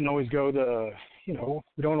doesn't always go we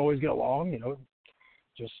don't always get along,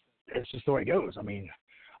 it's just the way it goes. I mean,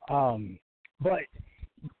 but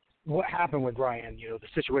what happened with Brian, the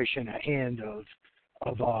situation at hand of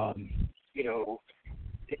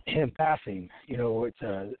him passing, it's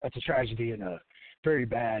a tragedy and a very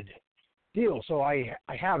bad deal. So I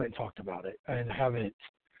haven't talked about it, and I haven't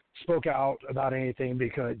spoke out about anything,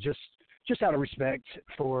 because just out of respect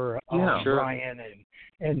for sure. Brian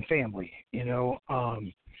and family,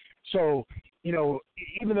 So,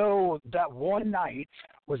 even though that one night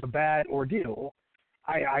was a bad ordeal,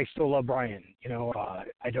 I still love Brian. I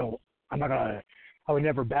would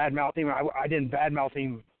never badmouth him. I didn't badmouth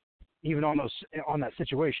him even on that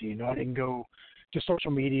situation. I didn't go to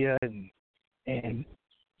social media and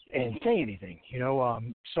say anything.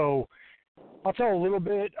 So I'll tell a little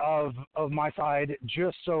bit of my side,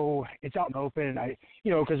 just so it's out in the open.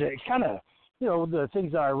 Because it kind of, the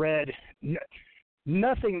things that I read,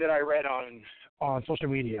 nothing that I read on social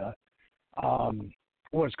media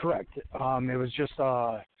was correct. It was just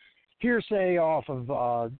hearsay off of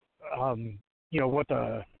what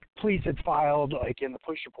the police had filed, like in the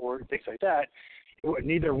police report and things like that.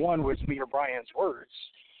 Neither one was me or Brian's words.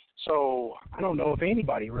 So I don't know if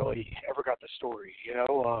anybody really ever got the story,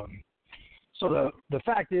 So the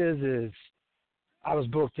fact is I was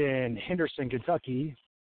booked in Henderson, Kentucky,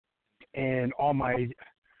 and on my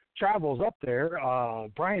travels up there,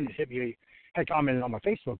 Brian had commented on my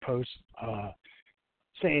Facebook post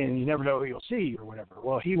saying, you never know who you'll see or whatever.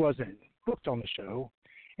 Well, he wasn't booked on the show,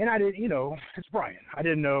 and I didn't, it's Brian. I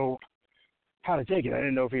didn't know how to take it. I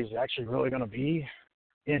didn't know if he was actually really going to be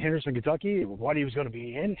in Henderson, Kentucky, what he was going to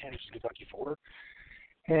be in Henderson, Kentucky for.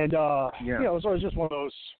 And, so it was just one of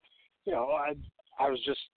those, I was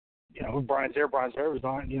just, Brian's there. It was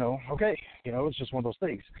on, okay. It's just one of those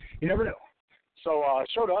things. You never know. So I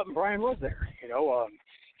showed up, and Brian was there.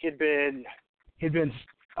 He'd been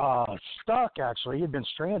stuck, actually. He'd been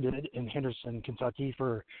stranded in Henderson, Kentucky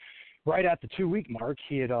for right at the 2-week mark.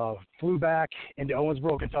 He had flew back into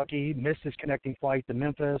Owensboro, Kentucky, missed his connecting flight to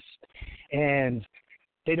Memphis, and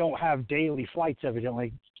they don't have daily flights,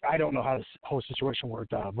 evidently. I don't know how this whole situation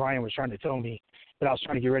worked. Brian was trying to tell me that I was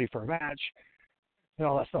trying to get ready for a match and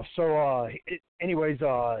all that stuff. So anyways,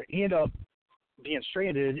 he ended up being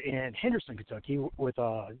stranded in Henderson, Kentucky with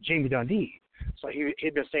Jamie Dundee. So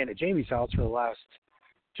he'd been staying at Jamie's house for the last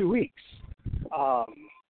 2 weeks.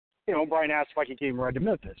 Brian asked if I could get him a ride to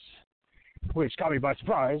Memphis, which caught me by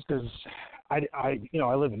surprise because I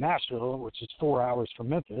live in Nashville, which is 4 hours from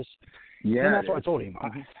Memphis. Yeah. And that's what I told him.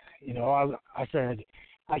 I said,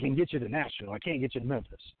 I can get you to Nashville. I can't get you to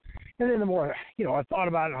Memphis. And then the more, I thought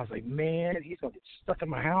about it, I was like, man, he's going to get stuck in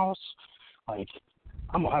my house. Like,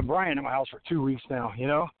 I'm going to have Brian in my house for 2 weeks now,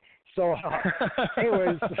 So,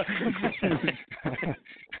 anyways,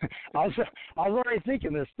 I was already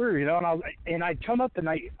thinking this through, and I'd come up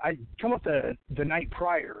the night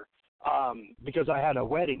prior, because I had a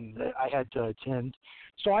wedding that I had to attend.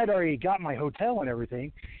 So I'd already got my hotel and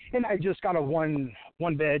everything, and I just got a one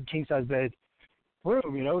bed, king size bed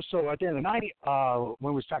room, So at the end of the night,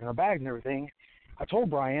 when we was packing our bags and everything, I told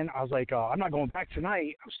Brian, I was like, I'm not going back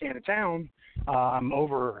tonight. I'm staying in town. I'm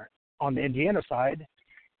over on the Indiana side.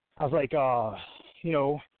 I was like,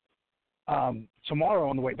 tomorrow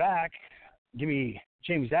on the way back, give me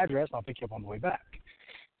Jamie's address. I'll pick you up on the way back.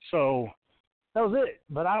 So that was it.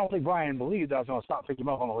 But I don't think Brian believed I was going to stop picking him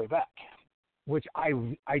up on the way back, which I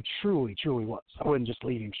truly, truly was. I wouldn't just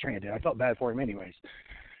leave him stranded. I felt bad for him anyways.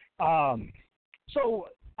 So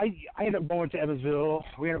I ended up going to Evansville.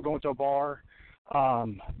 We ended up going to a bar.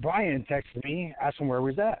 Brian texted me, asked him where he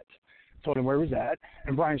was at. Told him where he was at,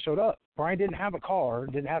 and Brian showed up. Brian didn't have a car,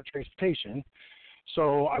 didn't have transportation.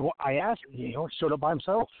 So I asked him, showed up by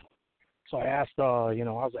himself. So I asked, I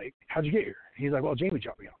was like, how'd you get here? He's like, well, Jamie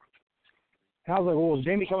dropped me off. And I was like, well, is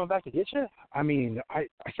Jamie coming back to get you? I mean, I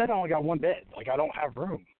said I only got one bed. Like, I don't have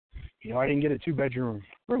room. I didn't get a 2-bedroom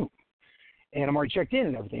room. And I'm already checked in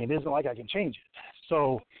and everything. It isn't like I can change it.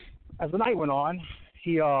 So as the night went on,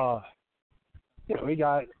 he got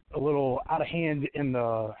a little out of hand in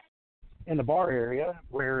the bar area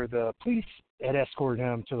where the police had escorted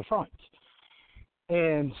him to the front.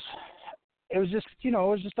 And it was just, it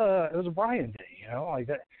was a Brian day, like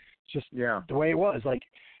that, just the way it was. Like,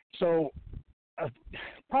 so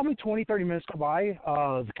probably 20, 30 minutes go by,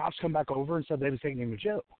 the cops come back over and said they was taking him to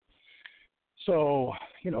jail. So,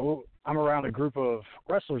 I'm around a group of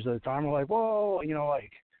wrestlers at the time. We're like, whoa,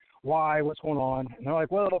 why, what's going on? And they're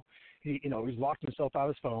like, well, he's locked himself out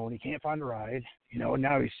of his phone. He can't find a ride, and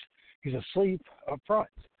now he's asleep up front.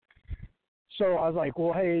 So I was like,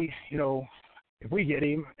 well, hey, if we get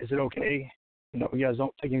him, is it okay? You guys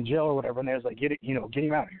don't take him to jail or whatever. And they was like, get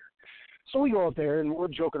him out of here. So we go out there and we're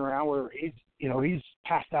joking around where he's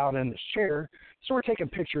passed out in this chair. So we're taking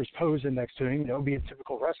pictures, posing next to him, being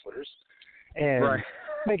typical wrestlers, and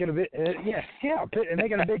making a bit, and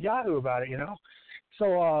making a big yahoo about it,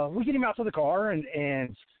 So we get him out to the car, and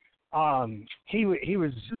he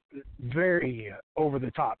was very over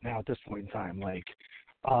the top now at this point in time, like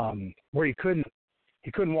where he couldn't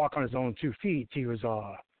walk on his own 2 feet. He was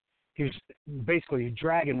basically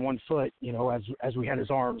dragging 1 foot, as we had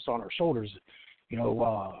his arms on our shoulders,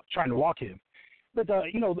 trying to walk him. But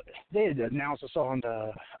they had announced us on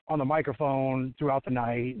the microphone throughout the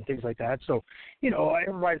night and things like that. So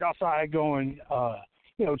everybody's outside going,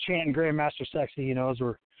 chanting Grandmaster Sexy, as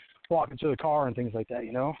we're walking to the car and things like that,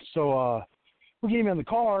 So we get him in the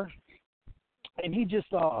car, and he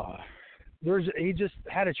just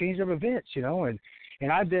had a change of events,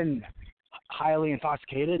 and I've been highly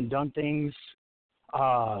intoxicated and done things,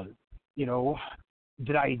 that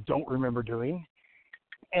I don't remember doing.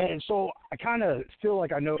 And so I kind of feel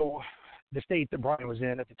like I know the state that Brian was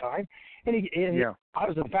in at the time. And I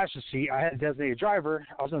was in the passenger seat. I had a designated driver.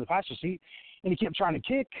 I was in the passenger seat, and he kept trying to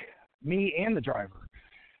kick me and the driver.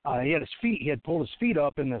 He had pulled his feet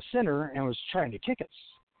up in the center and was trying to kick us.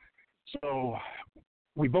 So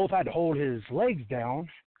we both had to hold his legs down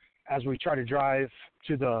as we tried to drive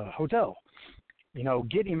to the hotel.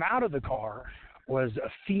 Getting him out of the car was a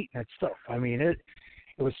feat in itself. I mean, it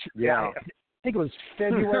was, I think it was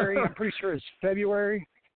February. I'm pretty sure it's February.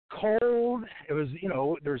 Cold. It was,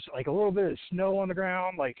 there's like a little bit of snow on the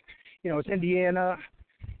ground. Like, it's Indiana.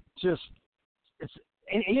 Just, it's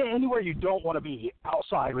anywhere you don't want to be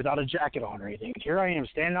outside without a jacket on or anything. Here I am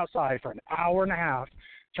standing outside for an hour and a half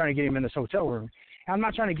trying to get him in this hotel room. And I'm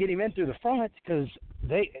not trying to get him in through the front because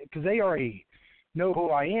they already know who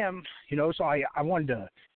I am, so I wanted to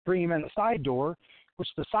bring him in the side door, which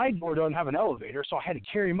the side door doesn't have an elevator, so I had to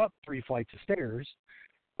carry him up 3 flights of stairs.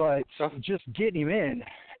 But just getting him in,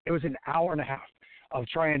 it was an hour and a half of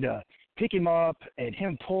trying to pick him up and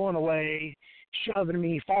him pulling away, shoving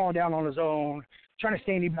me, falling down on his own, trying to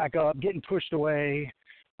stand him back up, getting pushed away.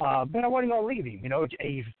 But I wasn't going to leave him.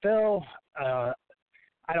 He fell, I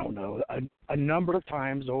don't know, a number of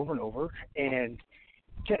times over and over. And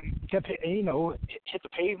kept hit the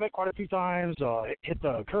pavement quite a few times, hit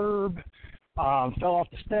the curb, fell off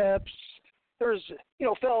the steps. There's,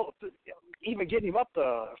 fell, even getting him up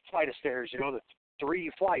the flight of stairs, the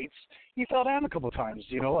 3 flights, he fell down a couple of times,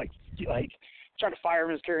 like trying to fire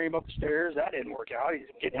him and carry him up the stairs. That didn't work out. He's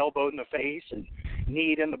getting elbowed in the face and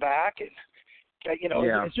kneed in the back. And,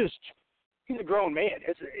 it's just, he's a grown man.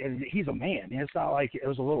 And he's a man. It's not like it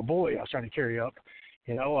was a little boy I was trying to carry up,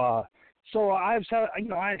 So I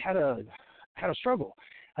had a struggle.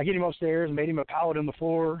 I get him upstairs, made him a pallet on the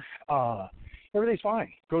floor. Everything's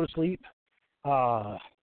fine. Go to sleep.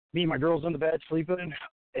 Me and my girl's in the bed sleeping.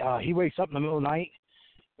 He wakes up in the middle of the night,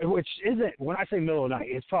 which isn't, when I say middle of the night,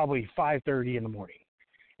 it's probably 5:30 in the morning.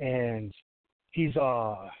 And he's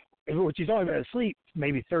only been asleep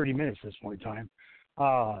maybe 30 minutes this point in time.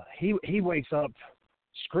 He wakes up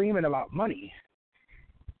screaming about money.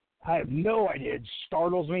 I have no idea. It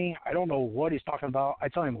startles me. I don't know what he's talking about. I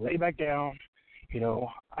tell him, lay back down.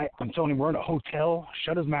 I'm telling him we're in a hotel.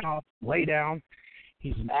 Shut his mouth. Lay down.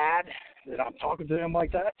 He's mad that I'm talking to him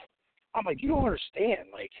like that. I'm like, you don't understand.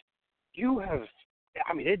 Like, you're a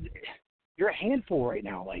handful right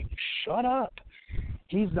now. Like, shut up.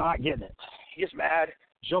 He's not getting it. He gets mad,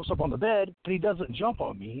 jumps up on the bed, but he doesn't jump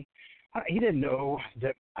on me. He didn't know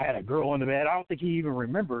that I had a girl in the bed. I don't think he even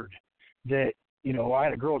remembered that, I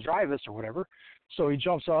had a girl drive us or whatever. So he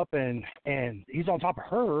jumps up and he's on top of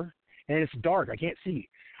her, and it's dark. I can't see.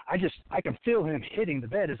 I can feel him hitting the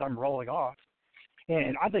bed as I'm rolling off.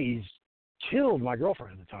 And I think he's killed my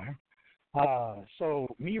girlfriend at the time. So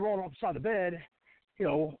me rolling off the side of the bed,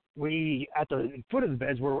 we at the foot of the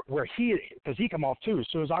beds where because he come off too. As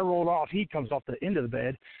soon as I rolled off, he comes off the end of the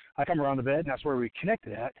bed. I come around the bed, and that's where we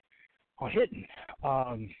connected at on hitting.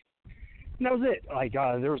 And that was it. Like,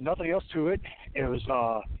 there was nothing else to it. It was,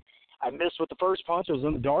 I missed with the first punch. It was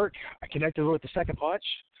in the dark. I connected with the second punch,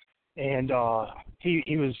 and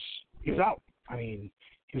he was out. I mean,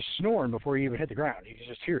 he was snoring before he even hit the ground. You could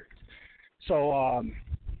just hear it. So, I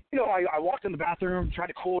walked in the bathroom, tried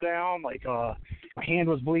to cool down. Like, my hand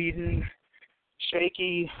was bleeding,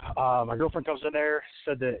 shaky. My girlfriend comes in there,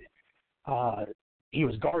 said that he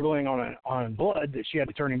was gargling on blood, that she had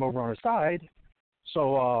to turn him over on his side.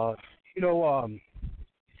 So, I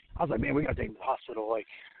was like, man, we got to take him to the hospital. Like,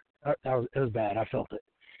 it was bad. I felt it,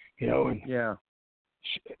 And yeah.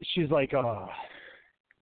 She's like, we're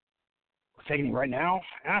taking him right now.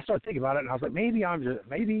 And I started thinking about it, and I was like, maybe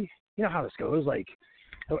you know how this goes. Like,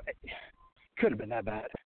 it could have been that bad.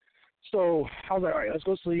 So I was like, all right, let's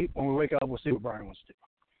go sleep. When we wake up, we'll see what Brian wants to do.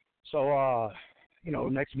 So,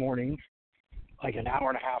 next morning, like an hour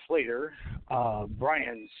and a half later, I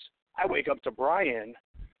wake up to Brian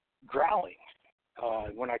growling.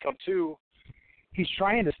 When I come to, he's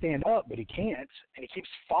trying to stand up, but he can't, and he keeps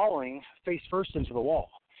falling face first into the wall.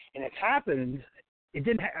 And it's happened. It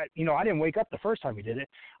didn't, I didn't wake up the first time he did it.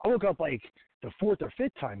 I woke up like the 4th or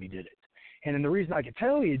 5th time he did it. And then the reason I could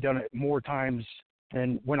tell he had done it more times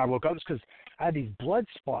than when I woke up is because I had these blood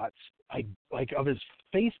spots, like of his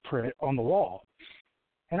face print on the wall.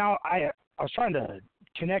 And I was trying to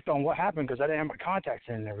connect on what happened because I didn't have my contacts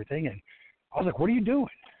in and everything. And I was like, what are you doing?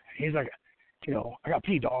 And he's like, I got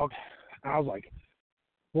pee, dog. And I was like,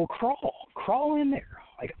 well, crawl in there.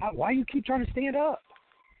 Like, why you keep trying to stand up?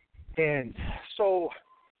 And so,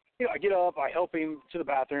 I get up, I help him to the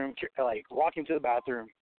bathroom, like walk him to the bathroom,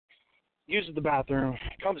 uses the bathroom,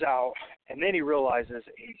 comes out, and then he realizes,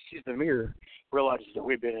 he sees the mirror, realizes that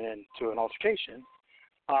we've been into an altercation.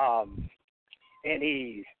 And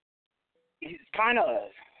he's kind of,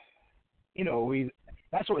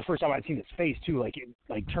 that's the first time I'd seen his face too, like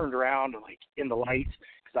turned around and like in the light,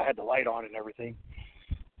 because I had the light on and everything.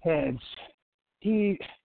 And he's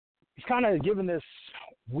kind of giving this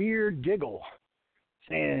weird giggle,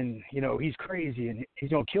 saying, he's crazy and he's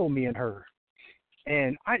gonna kill me and her.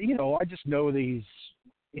 And I just know that he's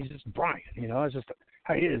just Brian, it's just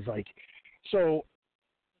how he is. Like, so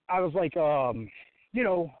I was like,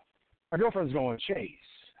 my girlfriend's going to Chase,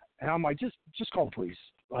 and I'm like, just call the police.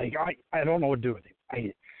 Like, I don't know what to do with him.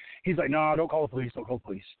 He's like, no, don't call the police. Don't call the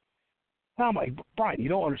police. And I'm like, Brian, you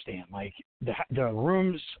don't understand. Like, the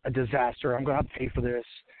room's a disaster. I'm going to have to pay for this,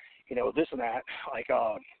 this and that. Like,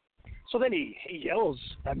 so then he yells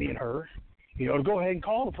at me and her, to go ahead and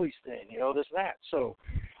call the police then, this and that. So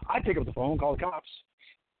I pick up the phone, call the cops.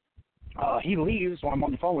 He leaves while I'm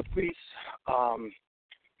on the phone with the police. I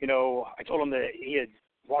told him that he had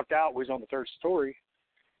walked out. We was on the third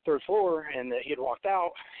floor, and that he had walked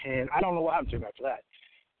out. And I don't know what happened to him after that.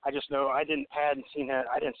 I just know I didn't see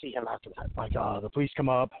him after that. Like, the police come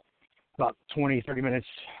up about 20, 30 minutes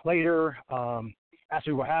later, asked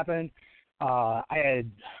me what happened. I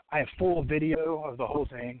have full video of the whole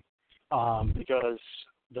thing because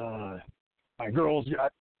my girls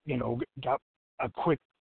got a quick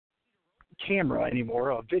camera anymore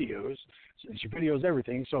of videos, and she videos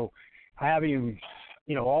everything. So I have him,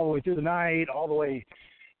 all the way through the night, all the way.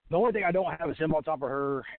 The only thing I don't have is him on top of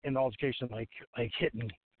her in the altercation, like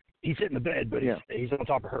hitting. He's hitting the bed, but he's on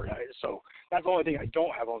top of her. So that's the only thing I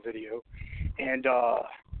don't have on video. And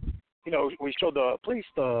we showed the police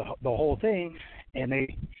the whole thing, and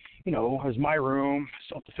they, it was my room,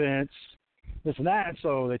 self-defense, this and that.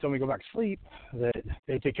 So they told me to go back to sleep, that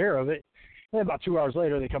they'd take care of it. And then about 2 hours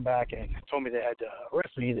later, they come back and told me they had to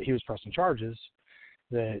arrest me, that he was pressing charges,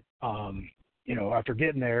 that, after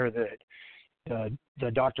getting there, that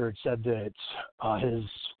the doctor had said that his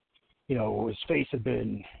face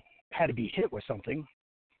had to be hit with something,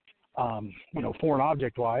 foreign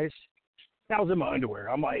object-wise. That was in my underwear.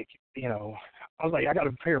 I'm like, I was like, I got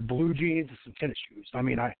a pair of blue jeans and some tennis shoes. I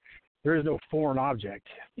mean, there is no foreign object,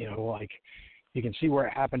 like you can see where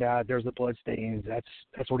it happened at. There's the blood stains.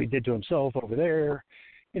 That's what he did to himself over there,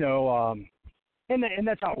 and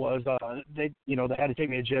that's how it was. They had to take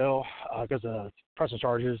me to jail because of pressing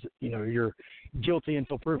charges. You're guilty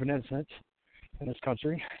until proven innocent in this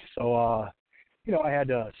country. So, I had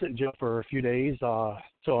to sit in jail for a few days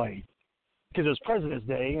because it was President's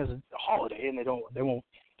Day, it was a holiday, and they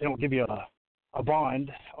don't give you a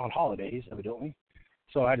bond on holidays, evidently.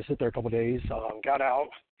 So I had to sit there a couple of days, got out,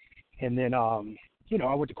 and then I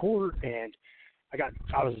went to court, and I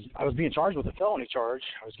was being charged with a felony charge.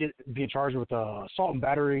 I was being charged with assault and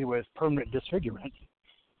battery with permanent disfigurement,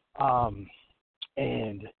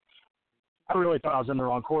 and I really thought I was in the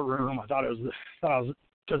wrong courtroom. I thought it was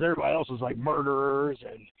because everybody else was like murderers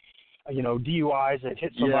and DUIs that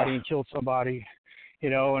hit somebody and killed somebody,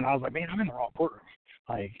 and I was like, man, I'm in the wrong courtroom.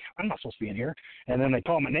 Like, I'm not supposed to be in here. And then they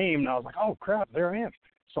called my name, and I was like, oh crap, there I am.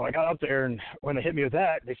 So I got up there, and when they hit me with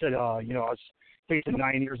that, they said, I was facing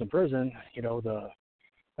 9 years in prison.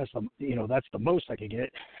 That's the most I could get.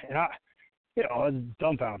 And I was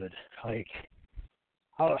dumbfounded. Like,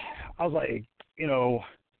 I was like, I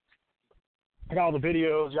got all the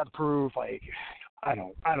videos, got the proof. Like, I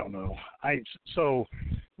don't know. I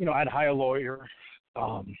had to hire a lawyer,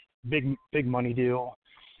 big money deal,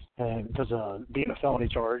 and because of being a felony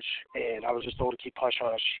charge, and I was just told to keep hush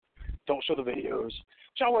hush, don't show the videos.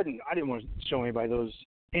 Which I didn't want to show anybody those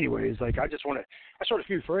anyways. Like, I showed a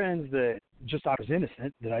few friends that just I was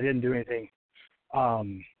innocent, that I didn't do anything,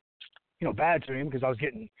 bad to him, because I was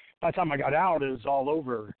getting, by the time I got out, it was all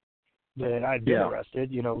over that I'd been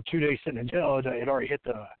arrested. 2 days sitting in jail, it had already hit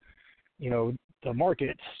the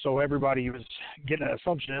market, so everybody was getting an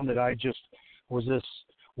assumption that I just was this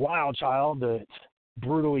wild child that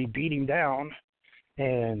brutally beat him down,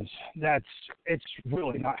 and it's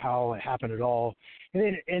really not how it happened at all.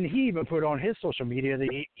 And he even put on his social media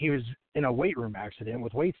that he was in a weight room accident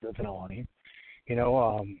with weights that fell on him,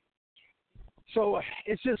 so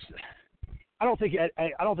it's just, I don't think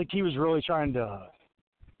he was really trying to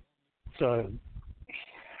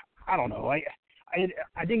I don't know. I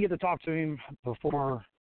didn't get to talk to him before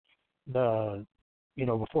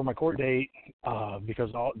before my court date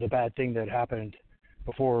because all the bad thing that happened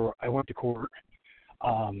before I went to court.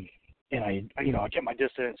 And I kept my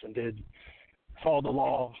distance and did follow the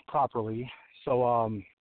law properly. So, I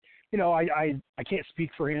can't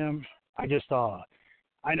speak for him. I just, I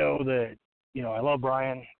know that, I love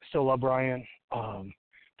Brian, still love Brian. I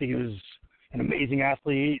think he was an amazing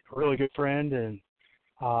athlete, a really good friend, and,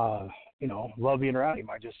 love being around him.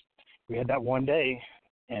 We had that one day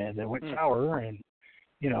and it went sour, and,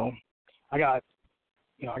 I got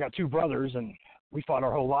two brothers, and we fought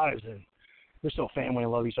our whole lives, and we're still family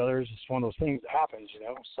and love each other. It's just one of those things that happens,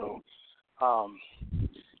 So, I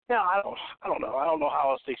don't know. I don't know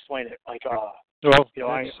how else to explain it. Like,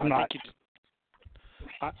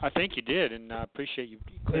 I think you did, and I appreciate you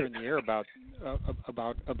clearing the air about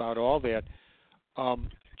all that.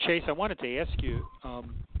 Chase, I wanted to ask you.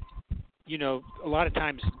 A lot of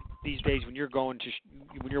times these days when you're when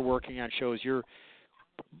you're working on shows, you're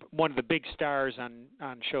one of the big stars on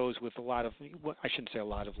shows with a lot of, I shouldn't say a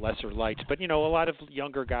lot of lesser lights, but, a lot of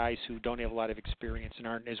younger guys who don't have a lot of experience and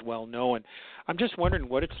aren't as well known. I'm just wondering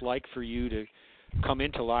what it's like for you to come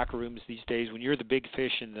into locker rooms these days when you're the big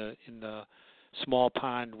fish in the small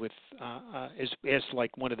pond with as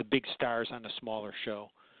like one of the big stars on a smaller show.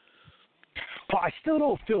 Well, I still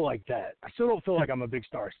don't feel like that. I still don't feel like I'm a big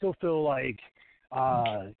star. I still feel like,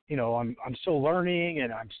 I'm still learning,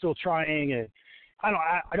 and I'm still trying, and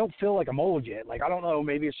I don't feel like I'm old yet. Like, I don't know,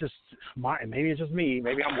 maybe it's just me.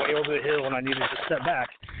 Maybe I'm way over the hill and I need to just step back.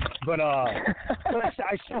 but I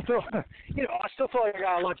still feel, I still feel like I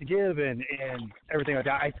got a lot to give and everything like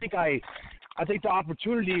that. I think the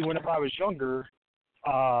opportunity whenever I was younger,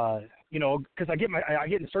 because I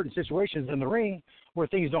get in certain situations in the ring where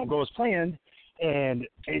things don't go as planned, and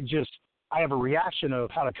I have a reaction of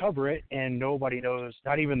how to cover it, and nobody knows,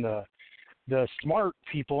 not even the smart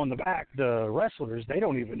people in the back, the wrestlers, they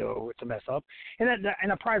don't even know what to mess up. And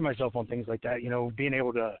I pride myself on things like that, being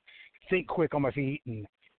able to think quick on my feet, and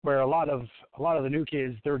where a lot of the new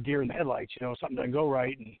kids, they're deer in the headlights, something doesn't go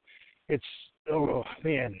right, and it's, oh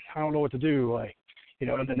man, I don't know what to do, like,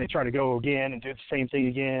 and then they try to go again and do the same thing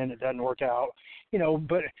again. It doesn't work out,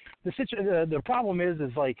 but the problem is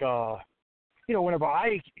like, whenever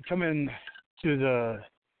I come in to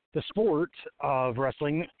the sport of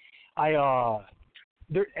wrestling,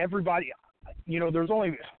 everybody, there's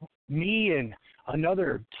only me and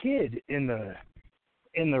another kid in the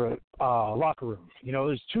locker room.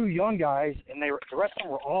 There's two young guys, and the rest of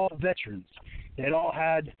them were all veterans. They had all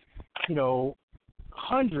had,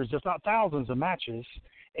 hundreds, if not thousands, of matches,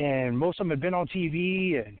 and most of them had been on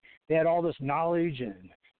TV, and they had all this knowledge and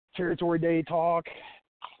territory day talk.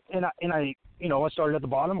 And I started at the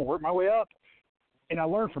bottom and worked my way up, and I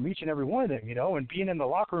learned from each and every one of them, and being in the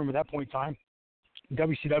locker room at that point in time,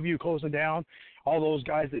 WCW closing down, all those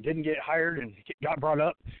guys that didn't get hired and got brought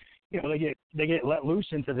up, they get let loose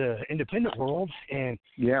into the independent world, and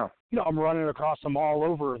I'm running across them all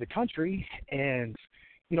over the country, and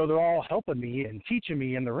they're all helping me and teaching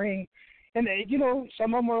me in the ring, and they,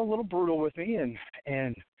 some of them were a little brutal with me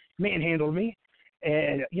and manhandled me,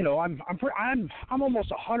 and I'm almost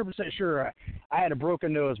 100% sure I had a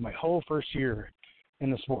broken nose my whole first year in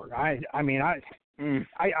the sport. I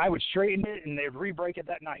would straighten it and they'd re-break it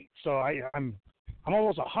that night, so I'm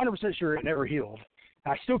almost 100% sure it never healed.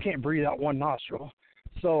 I still can't breathe out one nostril.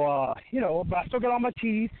 So, but I still got all my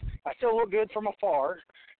teeth. I still look good from afar, and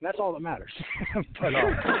that's all that matters. But,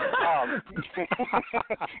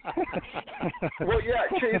 well, yeah,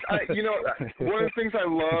 Chase, one of the things I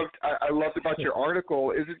loved about your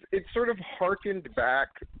article is it sort of harkened back.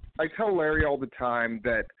 I tell Larry all the time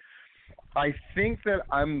that I think that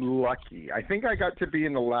I'm lucky. I think I got to be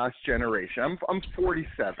in the last generation. I'm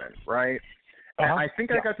 47, right? Uh-huh. I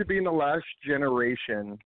think I got to be in the last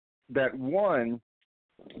generation that, one,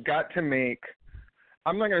 got to make,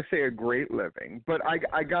 I'm not going to say a great living, but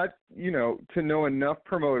I got, to know enough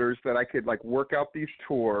promoters that I could, like, work out these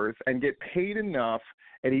tours and get paid enough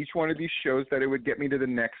at each one of these shows that it would get me to the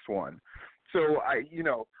next one. So,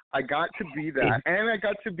 I got to be that, and I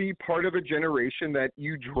got to be part of a generation that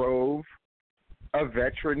you drove a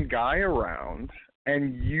veteran guy around,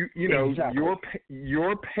 and exactly.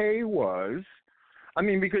 your pay was,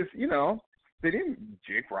 because they didn't,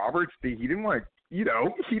 Jake Roberts, he didn't want to,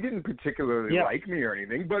 he didn't particularly like me or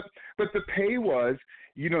anything, but the pay was,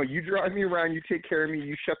 you drive me around, you take care of me,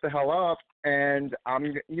 you shut the hell up, and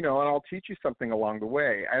and I'll teach you something along the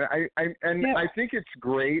way. And I think it's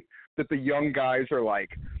great that the young guys are like,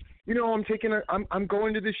 I'm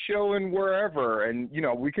going to this show and wherever, and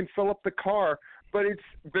we can fill up the car. But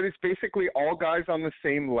it's basically all guys on the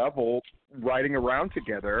same level riding around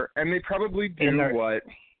together, and they probably do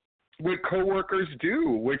what coworkers do,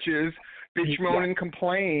 which is bitch, moan, and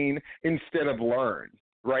complain instead of learn.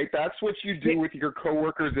 Right? That's what you do with your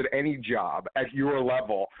coworkers at any job at your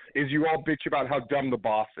level. Is you all bitch about how dumb the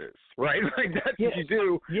boss is. Right? Like that's what you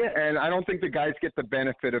do. Yeah. And I don't think the guys get the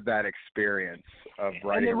benefit of that experience of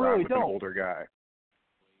riding around with an older guy.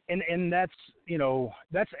 And that's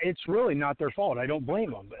it's really not their fault. I don't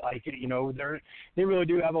blame them. Like they really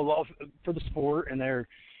do have a love for the sport, and they're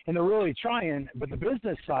really trying. But the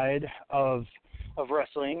business side of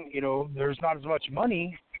wrestling, there's not as much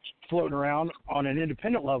money floating around on an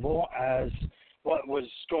independent level as what was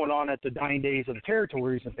going on at the dying days of the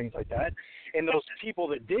territories and things like that. And those people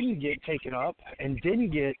that didn't get taken up and didn't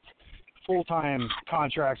get full-time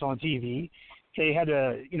contracts on TV, they had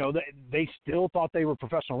to, they still thought they were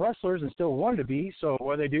professional wrestlers and still wanted to be. So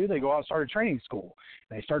what do? They go out and start a training school.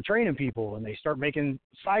 They start training people, and they start making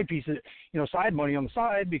side pieces, side money on the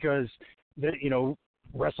side, because,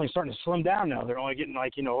 wrestling's starting to slim down now. They're only getting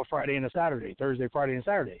a Friday and a Saturday, Thursday, Friday, and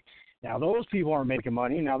Saturday. Now those people aren't making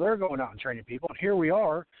money. Now they're going out and training people. And here we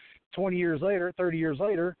are 20 years later, 30 years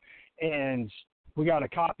later, and we got a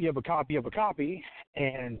copy of a copy of a copy.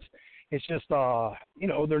 And it's just,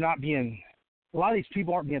 they're not being – a lot of these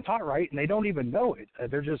people aren't being taught right, and they don't even know it.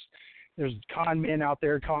 There's con men out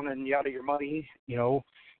there conning you out of your money,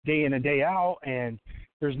 day in and day out, and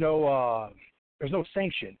there's no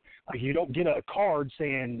sanction. Like, you don't get a card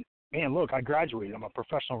saying, man, look, I graduated, I'm a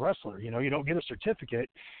professional wrestler. You don't get a certificate.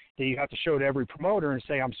 that you have to show to every promoter and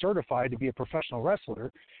say, I'm certified to be a professional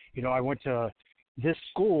wrestler. You know, I went to this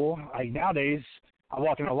school. Nowadays, I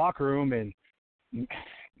walk in a locker room and,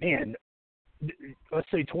 man, let's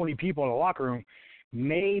say 20 people in a locker room,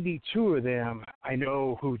 maybe 2 of them I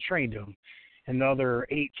know who trained them. And the other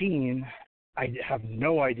 18, I have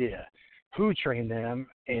no idea who trained them,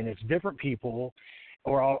 and it's different people.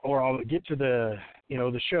 Or I'll get to the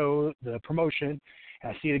show, the promotion,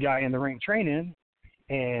 and I see the guy in the ring training,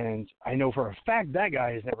 and I know for a fact that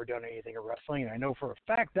guy has never done anything in wrestling, and I know for a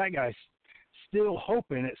fact that guy's still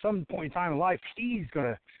hoping at some point in time in life he's going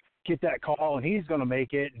to get that call and he's going to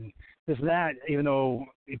make it and this and that, even though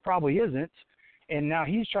he probably isn't. And now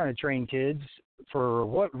he's trying to train kids for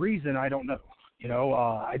what reason, I don't know. You know,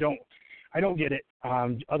 I don't get it,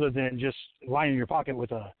 other than just lining your pocket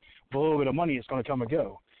with a little bit of money. It's going to come and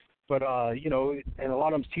go. But, you know, and a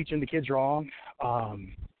lot of them's teaching the kids wrong.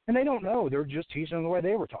 And they don't know. They're just teaching them the way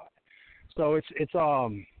they were taught. So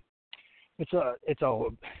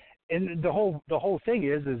and the whole thing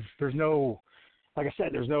is there's no, like I said,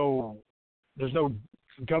 there's no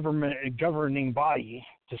governing body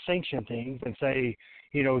to sanction things and say,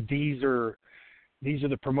 you know, these are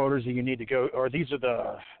the promoters that you need to go, or these are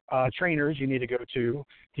the trainers you need to go to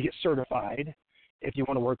get certified. If you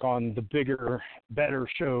want to work on the bigger, better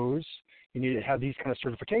shows, you need to have these kind of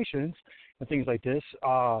certifications and things like this.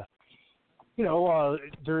 You know,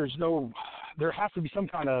 there has to be some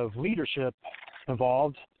kind of leadership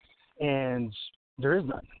involved, and there is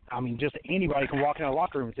none. I mean, just anybody can walk in a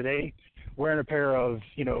locker room today wearing a pair of,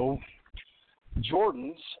 you know,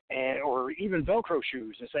 Jordans or even Velcro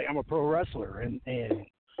shoes and say, I'm a pro wrestler, and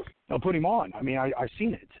they'll put him on. I mean, I've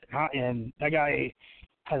seen it. And that guy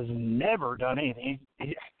has never done anything.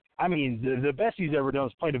 I mean, the best he's ever done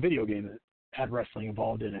is played a video game that had wrestling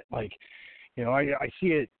involved in it. Like, you know, I see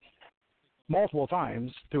it multiple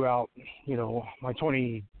times throughout, you know, my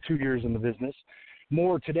 22 years in the business,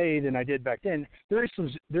 more today than I did back then. There's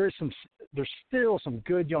still some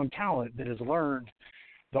good young talent that has learned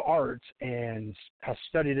the art and has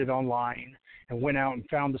studied it online and went out and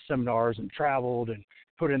found the seminars and traveled and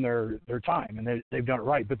put in their time, and they've done it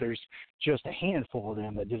right. But there's just a handful of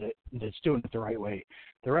them that did it, that's doing it the right way.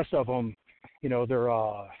 The rest of them, you know,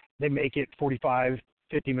 they make it 45,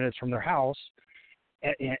 50 minutes from their house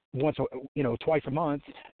twice a month,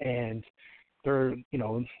 and they're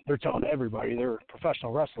telling everybody they're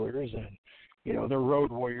professional wrestlers and, you know, they're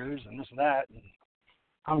road warriors and this and that. And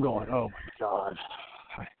I'm going, oh my God.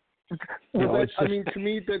 Well, I mean, to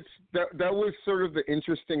me, that was sort of the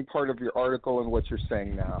interesting part of your article and what you're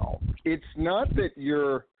saying now. It's not that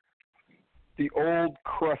you're the old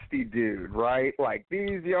crusty dude, right? Like,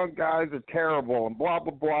 these young guys are terrible and blah,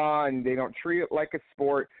 blah, blah, and they don't treat it like a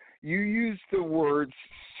sport. You use the words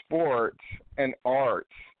sport and art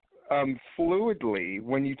fluidly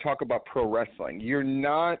when you talk about pro wrestling. You're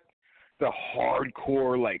not the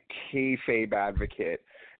hardcore, like, kayfabe advocate.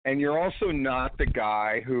 And you're also not the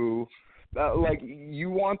guy who, you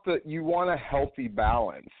want a healthy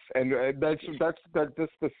balance, and that's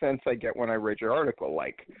the sense I get when I read your article.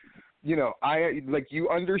 Like, you know, you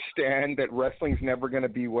understand that wrestling's never going to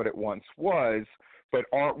be what it once was, but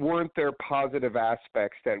weren't there positive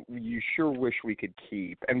aspects that you sure wish we could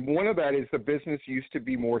keep? And one of that is the business used to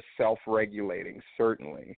be more self-regulating,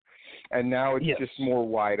 certainly. And now it's just more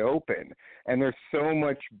wide open. And there's so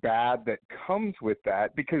much bad that comes with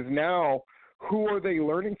that, because now who are they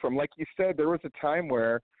learning from? Like you said, there was a time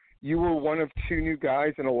where you were one of 2 new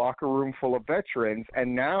guys in a locker room full of veterans,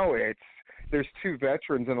 and now there's 2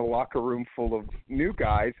 veterans in a locker room full of new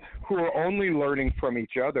guys who are only learning from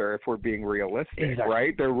each other, if we're being realistic,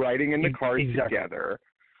 right? They're riding in the cars together.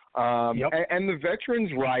 And the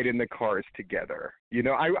veterans ride in the cars together. You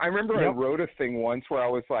know, I remember I wrote a thing once where I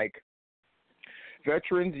was like,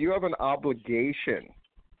 veterans, you have an obligation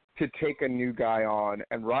to take a new guy on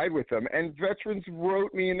and ride with them. And veterans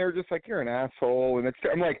wrote me, and they're just like, you're an asshole. And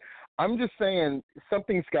I'm like, I'm just saying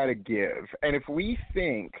something's got to give. And if we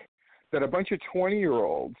think that a bunch of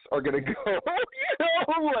 20-year-olds are going to go,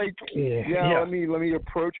 let me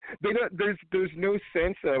approach. There's no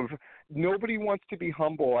sense of, nobody wants to be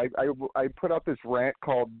humble. I put out this rant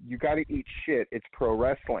called "You Got to Eat Shit. It's Pro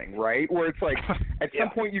Wrestling," right? Where it's like, at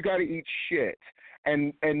some point you got to eat shit,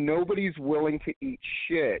 and nobody's willing to eat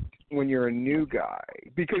shit when you're a new guy,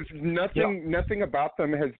 because nothing about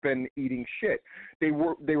them has been eating shit. They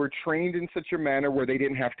were trained in such a manner where they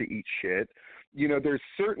didn't have to eat shit. You know, there's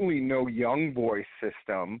certainly no young boy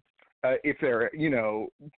system if they're, you know,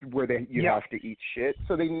 where you have to eat shit.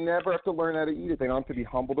 So they never have to learn how to eat it. They don't have to be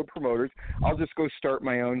humble to promoters. I'll just go start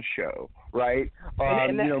my own show, right?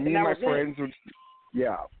 Me and my friends would,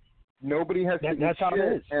 Nobody has to that's eat how shit,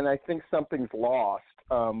 it is. and I think something's lost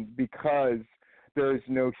because there's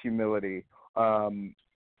no humility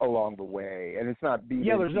along the way, and it's not being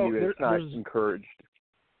it's not encouraged.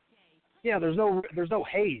 Yeah, there's no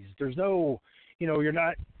haze. There's no,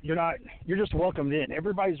 you're just welcomed in.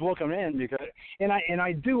 Everybody's welcomed in because, and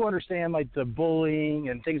I do understand like the bullying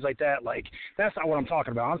and things like that. Like that's not what I'm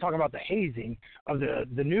talking about. I'm talking about the hazing of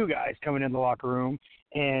the new guys coming in the locker room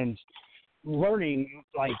and learning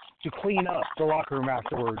like to clean up the locker room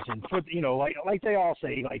afterwards and put, like they all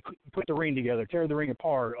say, like put the ring together, tear the ring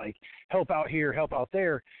apart, like help out here, help out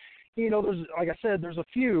there. There's, like I said, there's a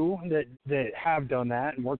few that have done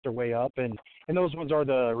that and worked their way up, and those ones are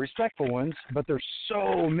the respectful ones. But there's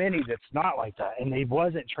so many that's not like that, and they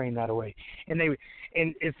wasn't trained that way. And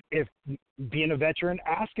if being a veteran,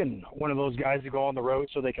 asking one of those guys to go on the road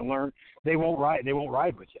so they can learn, they won't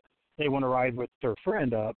ride with you. They want to ride with their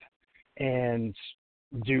friend up and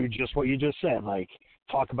do just what you just said, like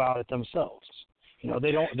talk about it themselves.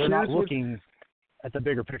 They're not looking at the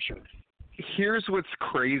bigger picture. Here's what's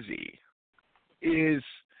crazy is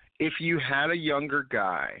if you had a younger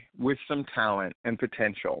guy with some talent and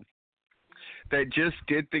potential that just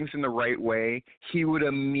did things in the right way, he would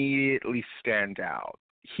immediately stand out.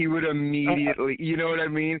 He would immediately, you know what I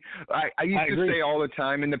mean? I used to say all the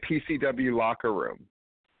time in the PCW locker room,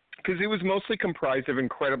 because it was mostly comprised of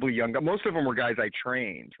incredibly young guys. Most of them were guys I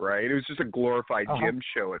trained, right? It was just a glorified gym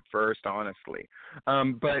show at first, honestly.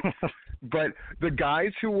 But the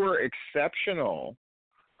guys who were exceptional,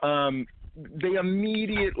 they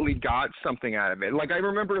immediately got something out of it. Like I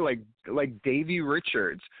remember, like Davey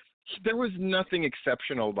Richards. There was nothing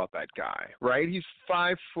exceptional about that guy, right? He's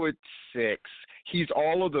 5'6". He's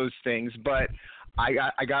all of those things, but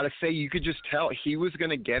I gotta say, you could just tell he was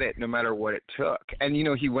gonna get it no matter what it took. And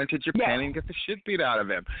he went to Japan and got the shit beat out of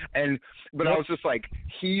him. But I was just like,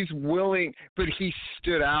 he's willing, but he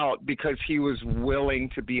stood out because he was willing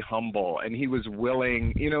to be humble, and he was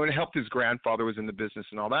willing, and it helped his grandfather was in the business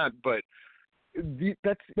and all that. But he's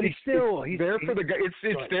there for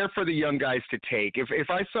it's there for the young guys to take. If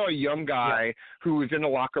I saw a young guy who was in a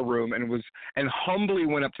locker room and humbly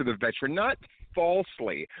went up to the veteran, not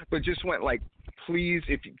falsely, but just went like, please,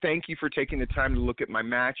 thank you for taking the time to look at my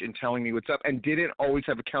match and telling me what's up, and didn't always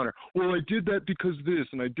have a counter. Well, I did that because this,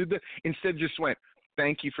 and I did that. Instead, just went,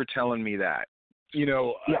 thank you for telling me that.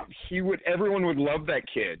 Everyone would love that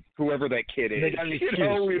kid, whoever that kid is. They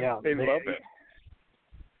love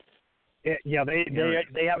it.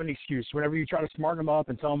 They have an excuse. Whenever you try to smarten them up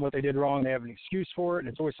and tell them what they did wrong, they have an excuse for it, and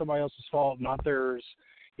it's always somebody else's fault, not theirs.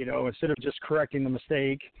 Instead of just correcting the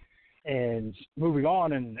mistake and moving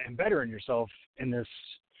on and bettering yourself in this,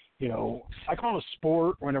 I call it a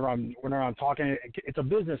sport whenever I'm talking. It's a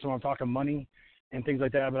business when I'm talking money and things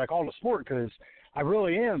like that, but I call it a sport because I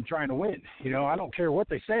really am trying to win. I don't care what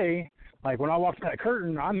they say. Like when I walk through that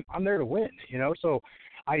curtain, I'm there to win. So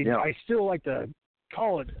I still like to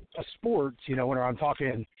call it a sport. When I'm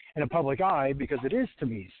talking in a public eye, because it is to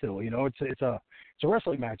me still. It's a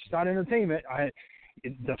wrestling match. It's not entertainment.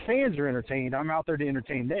 The fans are entertained. I'm out there to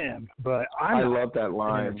entertain them, but I love that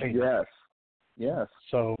line. Yes.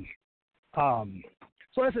 So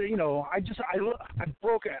that's I've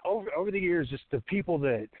broken over the years just the people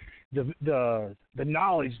that the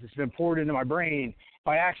knowledge that's been poured into my brain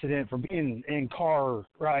by accident from being in car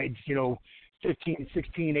rides, 15,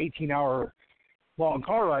 16, 18-hour long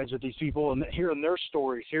car rides with these people and hearing their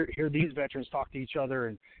stories, hear these veterans talk to each other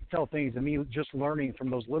and tell things, and me just learning from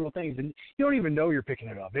those little things. And you don't even know you're picking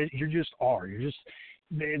it up. You just are.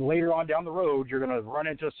 Later on down the road, you're going to run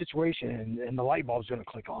into a situation and the light bulb's going to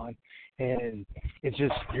click on. And it's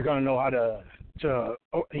just, you're going to know how to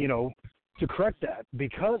correct that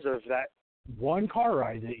because of that one car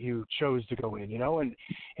ride that you chose to go in,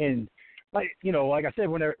 and like I said,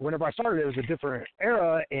 whenever I started, it was a different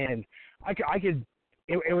era, and I could.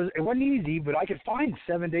 It wasn't easy, but I could find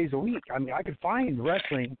 7 days a week. I mean, I could find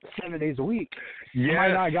wrestling 7 days a week.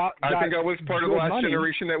 Yeah, I think I was part of the last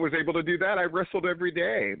generation that was able to do that. I wrestled every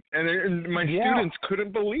day, and my students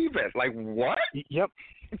couldn't believe it. Like, what? Yep.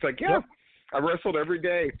 It's like, I wrestled every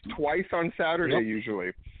day, twice on Saturday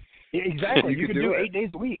usually. Exactly. You could do 8 days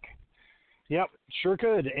a week. Yep, sure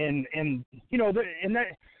could. And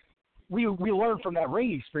that. We learned from that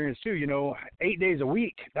ring experience too. 8 days a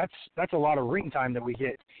week. That's a lot of ring time that we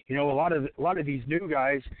get. A lot of these new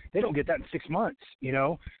guys, they don't get that in 6 months.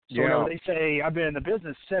 So when they say I've been in the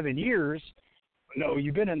business 7 years. No,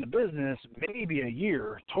 you've been in the business maybe a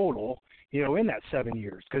year total. In that 7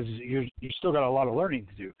 years, because you still got a lot of learning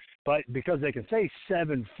to do. But because they can say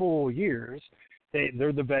 7 full years,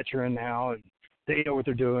 they're the veteran now. they know what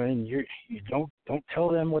they're doing. You don't tell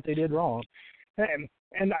them what they did wrong.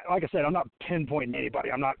 And like I said, I'm not pinpointing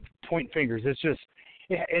anybody. I'm not pointing fingers. It's just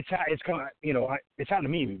it's kind of, it's happened to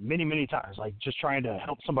me many times. Like just trying to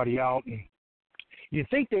help somebody out, and you'd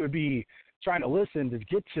think they would be trying to listen to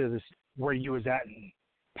get to this where you was at and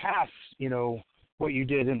pass, what you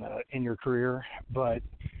did in your career. But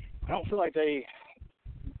I don't feel like they.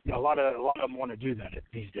 A lot of them want to do that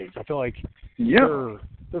these days. I feel like they're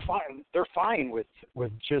fine. They're fine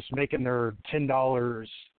with just making their $10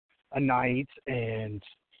 a night and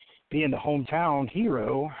being the hometown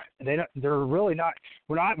hero. They're really not.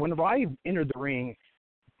 Whenever I entered the ring,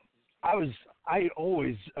 I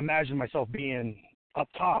always imagined myself being up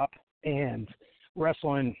top and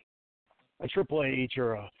wrestling a Triple H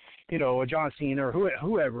or a John Cena or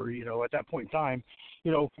whoever at that point in time.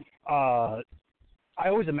 I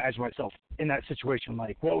always imagine myself in that situation,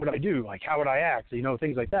 like, what would I do? Like, how would I act?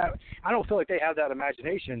 Things like that. I don't feel like they have that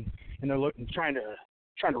imagination, and they're trying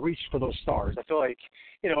to reach for those stars. I feel like,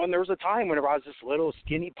 and there was a time whenever I was this little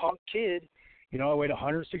skinny punk kid, I weighed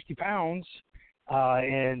 160 pounds,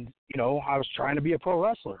 and, I was trying to be a pro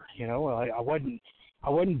wrestler. I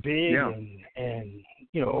wasn't big and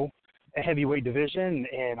a heavyweight division,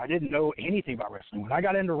 and I didn't know anything about wrestling. When I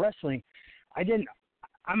got into wrestling,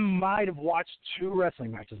 I might have watched 2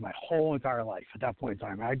 wrestling matches my whole entire life at that point in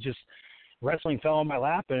time. Wrestling fell on my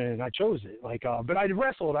lap and I chose it. But I'd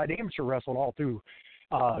amateur wrestled all through,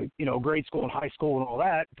 grade school and high school and all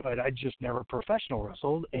that, but I just never professional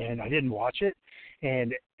wrestled, and I didn't watch it.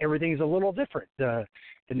 And everything's a little different. The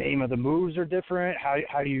name of the moves are different.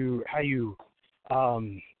 How you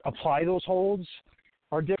apply those holds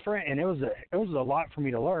are different. And it was a lot for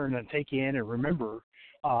me to learn and take in and remember.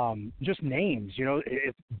 Just names,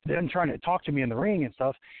 them trying to talk to me in the ring and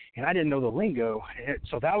stuff, and I didn't know the lingo,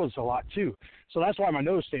 so that was a lot too. So that's why my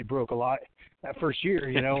nose stayed broke a lot that first year.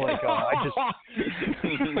 I just.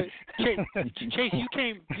 Chase, you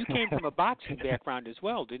came from a boxing background as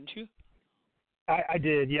well, didn't you? I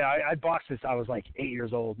did, yeah. I boxed since I was like 8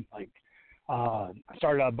 years old. I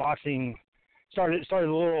started boxing. Started in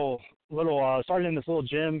this little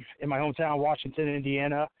gym in my hometown, Washington,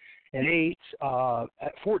 Indiana. At 8,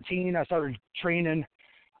 at 14, I started training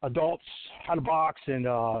adults how to box, and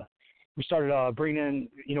we started bringing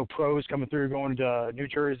in, pros coming through, going to New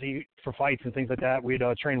Jersey for fights and things like that. We'd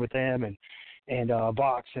train with them and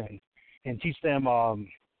box and teach them.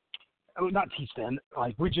 Not teach them.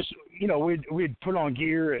 Like we just, we'd put on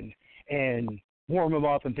gear and warm them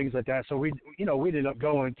up and things like that. So we'd end up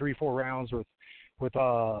going 3-4 rounds with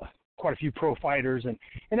quite a few pro fighters, and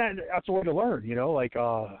that's a way to learn,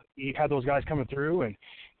 you had those guys coming through and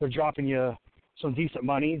they're dropping you some decent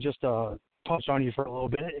money just to punch on you for a little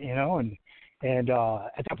bit, and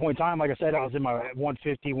at that point in time, like I said, I was in my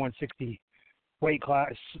 150, 160 weight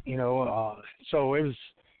class, so it was,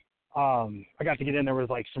 I got to get in there with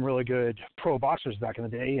some really good pro boxers back in the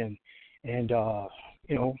day and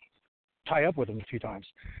tie up with them a few times.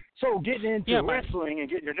 So getting into wrestling and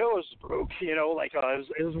getting your nose broke, it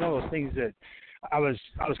was one of those things that I was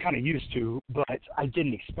kind of used to, but I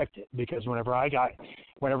didn't expect it, because whenever I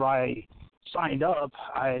signed up,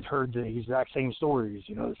 I had heard the exact same stories.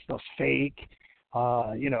 This stuff's fake,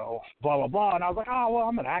 blah blah blah, and I was like, oh well,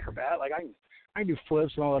 I'm an acrobat, I can do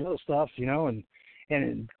flips and all that other stuff, and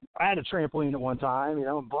I had a trampoline at one time,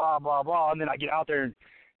 blah blah blah, and then I get out there and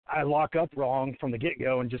I lock up wrong from the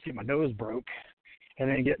get-go and just get my nose broke, and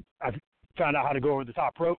then I found out how to go over the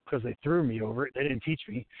top rope because they threw me over it. They didn't teach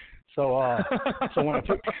me. So so when I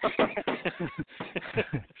took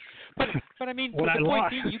but I mean, the point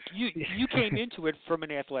being, you came into it from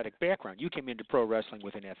an athletic background. You came into pro wrestling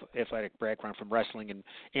with an athletic background from wrestling and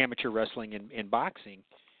amateur wrestling and boxing.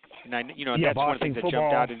 And that's one of the things that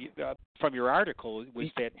jumped out of you, from your article was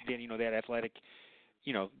that that athletic,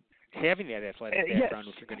 having that athletic background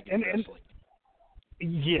if you're going to get into wrestling.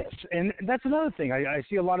 Yes, and that's another thing. I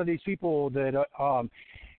see a lot of these people that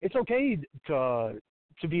it's okay to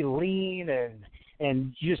be lean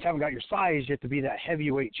and you just haven't got your size yet to be that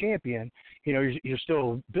heavyweight champion. You're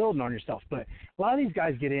still building on yourself. But a lot of these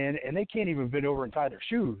guys get in and they can't even bend over and tie their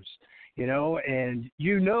shoes, and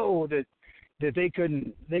that they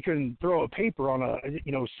couldn't throw a paper on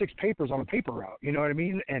 6 papers on a paper route. You know what I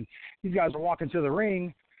mean? And these guys are walking to the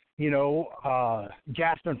ring,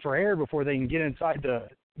 gasping for air before they can get inside to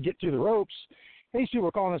get through the ropes. These people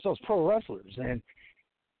are calling themselves pro wrestlers. And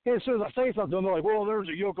as soon as I say something, they're like, well, there's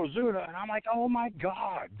a Yokozuna. And I'm like, oh, my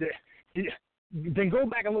God. Then go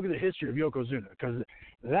back and look at the history of Yokozuna, because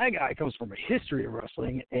that guy comes from a history of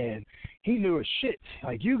wrestling, and he knew his shit.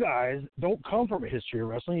 Like, you guys don't come from a history of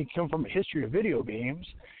wrestling. You come from a history of video games,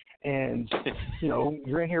 and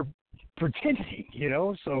you're in here pretending,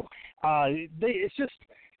 So it's just,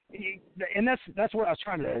 and that's what I was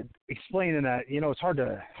trying to explain in that. It's hard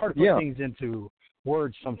to put things into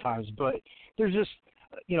words sometimes, but there's just,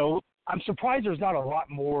 I'm surprised there's not a lot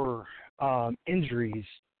more injuries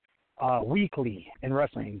weekly in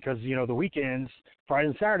wrestling, because the weekends, Friday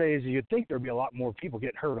and Saturdays, you'd think there'd be a lot more people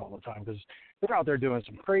getting hurt all the time because they're out there doing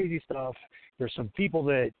some crazy stuff. There's some people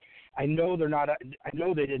that I know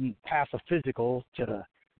they didn't pass a physical to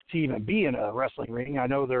even be in a wrestling ring. I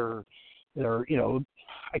know they're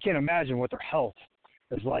I can't imagine what their health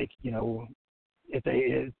is like,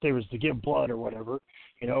 if they was to give blood or whatever,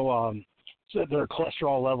 so their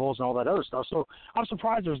cholesterol levels and all that other stuff. So I'm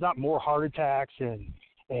surprised there's not more heart attacks and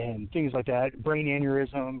things like that, brain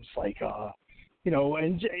aneurysms, like,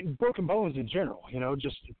 and broken bones in general,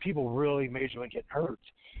 just people really majorly getting hurt.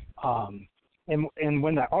 And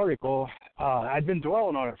when that article, I'd been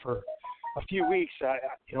dwelling on it for a few weeks. I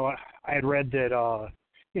had read that,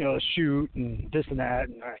 the shoot and this and that,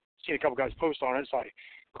 and I seen a couple guys post on it, so I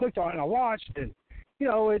clicked on it and I watched, and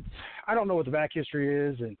I don't know what the back history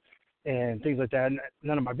is and things like that. And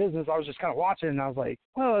none of my business. I was just kind of watching, and I was like,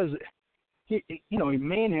 well, he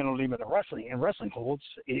manhandled him in wrestling holds.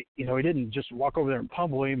 He didn't just walk over there and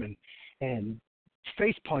pummel him and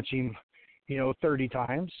face punch him, 30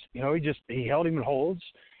 times. He held him in holds.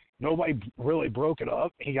 Nobody really broke it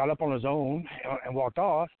up. He got up on his own and walked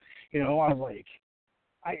off. I was like,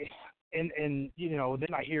 then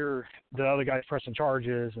I hear the other guys pressing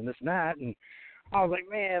charges and this and that, and I was like,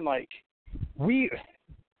 man, like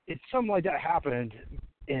it's something like that happened.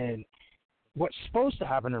 And what's supposed to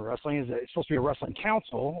happen in wrestling is that it's supposed to be a wrestling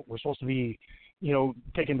council. We're supposed to be,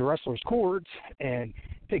 taking the wrestlers' courts and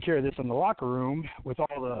take care of this in the locker room with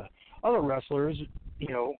all the other wrestlers,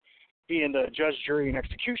 being the judge, jury, and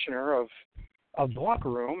executioner of the locker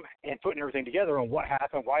room and putting everything together on what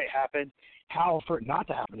happened, why it happened, how for it not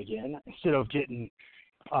to happen again, instead of getting,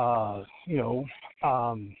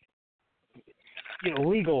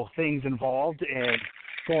 legal things involved and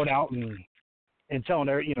going out and telling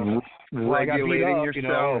her, regulating up,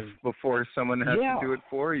 yourself before someone has to do it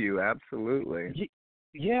for you. Absolutely.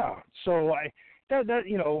 Yeah. So but that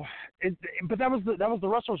was the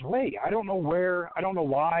wrestler's way. I don't know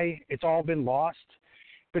why it's all been lost,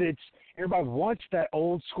 but everybody wants that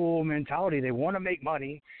old school mentality. They want to make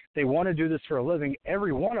money. They want to do this for a living.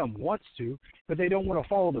 Every one of them wants to, but they don't want to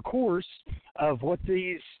follow the course of what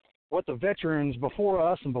the veterans before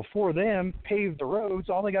us and before them paved the roads.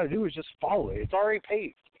 All they got to do is just follow it. It's already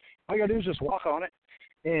paved. All you got to do is just walk on it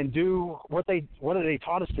and do what they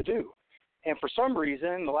taught us to do. And for some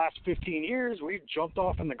reason, the last 15 years, we've jumped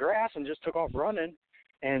off in the grass and just took off running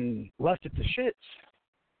and left it to shits.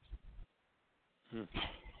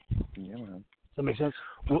 Yeah, man. Does that make sense?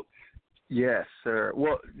 Well, yes, sir.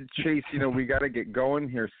 Well, Chase, we got to get going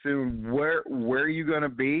here soon. Where are you going to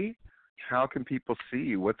be? How can people see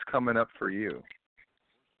you? What's coming up for you?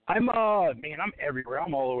 I'm everywhere.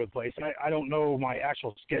 I'm all over the place. I don't know my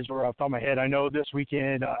actual schedule off the top of my head. I know this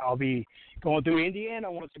weekend I'll be going through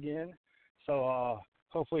Indiana once again. So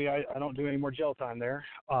hopefully I don't do any more jail time there.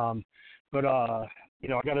 I'm in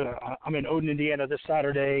Odin, Indiana this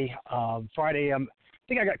Saturday. Friday I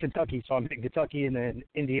think I got Kentucky, so I'm hitting Kentucky and then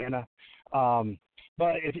Indiana.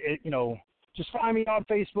 But just find me on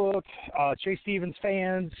Facebook, Chase Stevens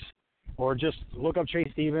fans, or just look up Chase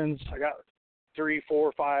Stevens. I got 3,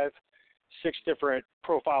 4, 5, 6 different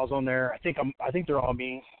profiles on there. I think they're all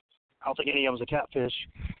me. I don't think any of them's a catfish,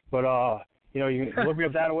 but you can look me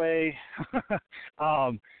up that way.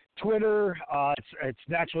 Twitter, it's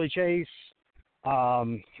Naturally Chase,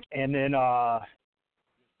 and then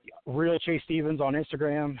Real Chase Stevens on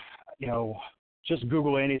Instagram. Just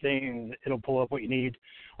Google anything and it'll pull up what you need.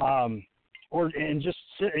 Just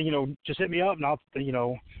hit me up, and I'll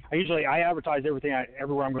I advertise everything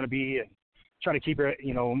everywhere I'm going to be, and try to keep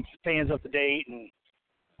fans up to date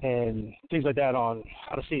and things like that on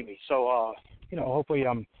how to see me. So hopefully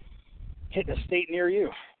I'm hitting a state near you.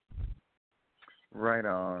 Right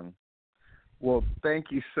on. Well,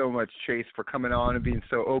 thank you so much, Chase, for coming on and being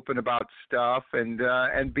so open about stuff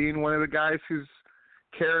and being one of the guys who's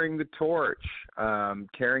carrying the torch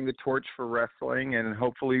for wrestling, and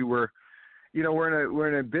hopefully we're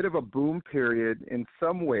in a bit of a boom period in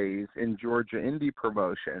some ways in Georgia indie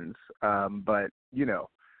promotions, but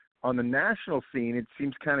on the national scene it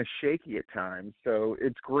seems kind of shaky at times. So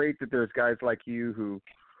it's great that there's guys like you who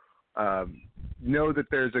know that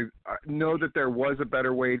there was a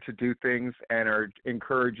better way to do things and are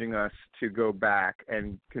encouraging us to go back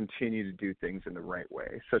and continue to do things in the right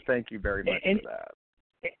way. So thank you very much for that.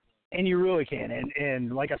 And you really can.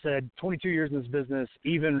 And like I said, 22 years in this business,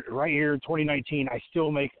 even right here in 2019, I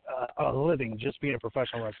still make a living just being a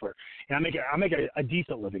professional wrestler. And I make a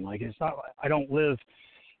decent living. Like, it's not, I don't live,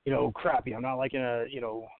 crappy. I'm not like in a,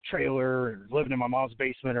 trailer or living in my mom's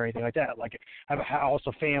basement or anything like that. Like, I have a house,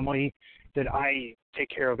 a family that I take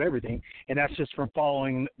care of everything. And that's just from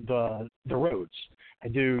following the roads. I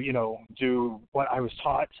do what I was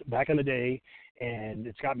taught back in the day, and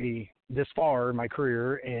it's got me this far in my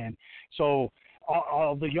career. And so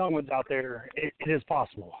all the young ones out there, it is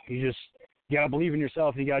possible. You got to believe in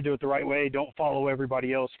yourself, and you got to do it the right way. Don't follow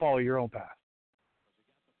everybody else. Follow your own path.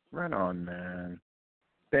 Right on, man.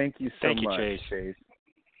 Thank you so much, Chase.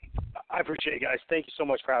 I appreciate it, guys. Thank you so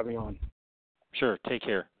much for having me on. Sure. Take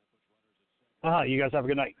care. You guys have a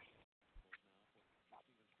good night.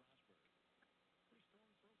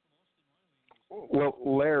 Well,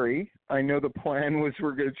 Larry, I know the plan was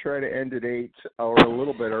we're going to try to end at 8 or a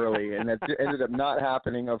little bit early, and that ended up not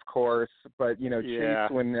happening, of course. But, Chase,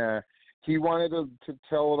 when he wanted to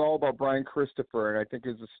tell it all about Brian Christopher, and I think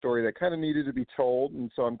it was a story that kind of needed to be told, and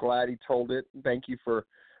so I'm glad he told it. Thank you for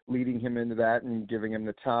leading him into that and giving him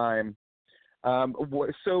the time.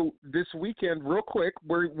 So this weekend, real quick,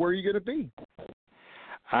 where are you going to be?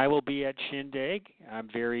 I will be at Shindig. I'm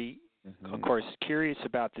very... of course, curious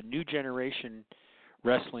about the New Generation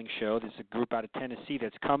Wrestling Show. There's a group out of Tennessee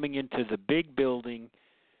that's coming into the big building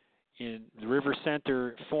in the River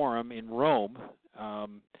Center Forum in Rome,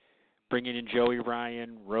 bringing in Joey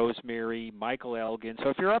Ryan, Rosemary, Michael Elgin. So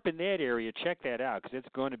if you're up in that area, check that out because it's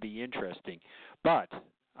going to be interesting. But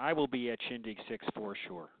I will be at Shindig 6 for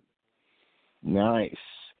sure. Nice.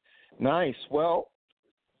 Well,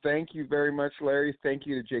 thank you very much, Larry. Thank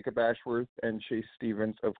you to Jacob Ashworth and Chase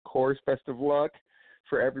Stevens. Of course, best of luck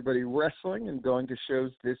for everybody wrestling and going to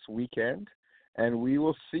shows this weekend. And we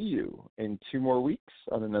will see you in 2 more weeks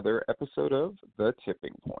on another episode of The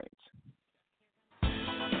Tipping Point.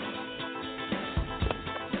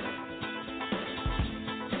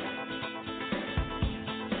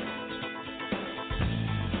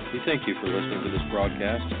 We thank you for listening to this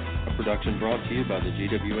broadcast, a production brought to you by the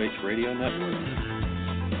GWH Radio Network.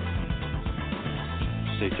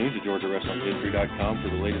 Stay tuned to GeorgiaWrestlingHistory.com for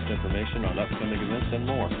the latest information on upcoming events and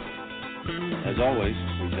more. As always,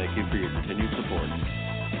 we thank you for your continued support.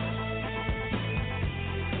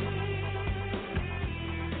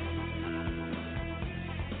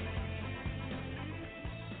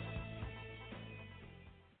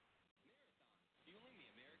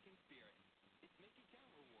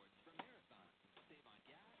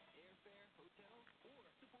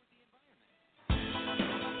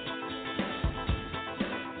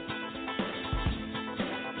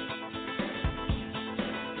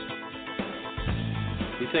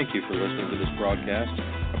 We thank you for listening to this broadcast,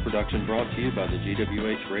 a production brought to you by the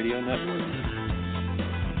GWH Radio Network.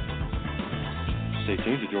 Stay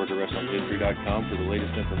tuned to GeorgiaWrestlingHistory.com for the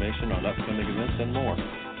latest information on upcoming events and more.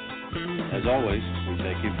 As always, we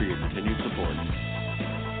thank you for your continued support.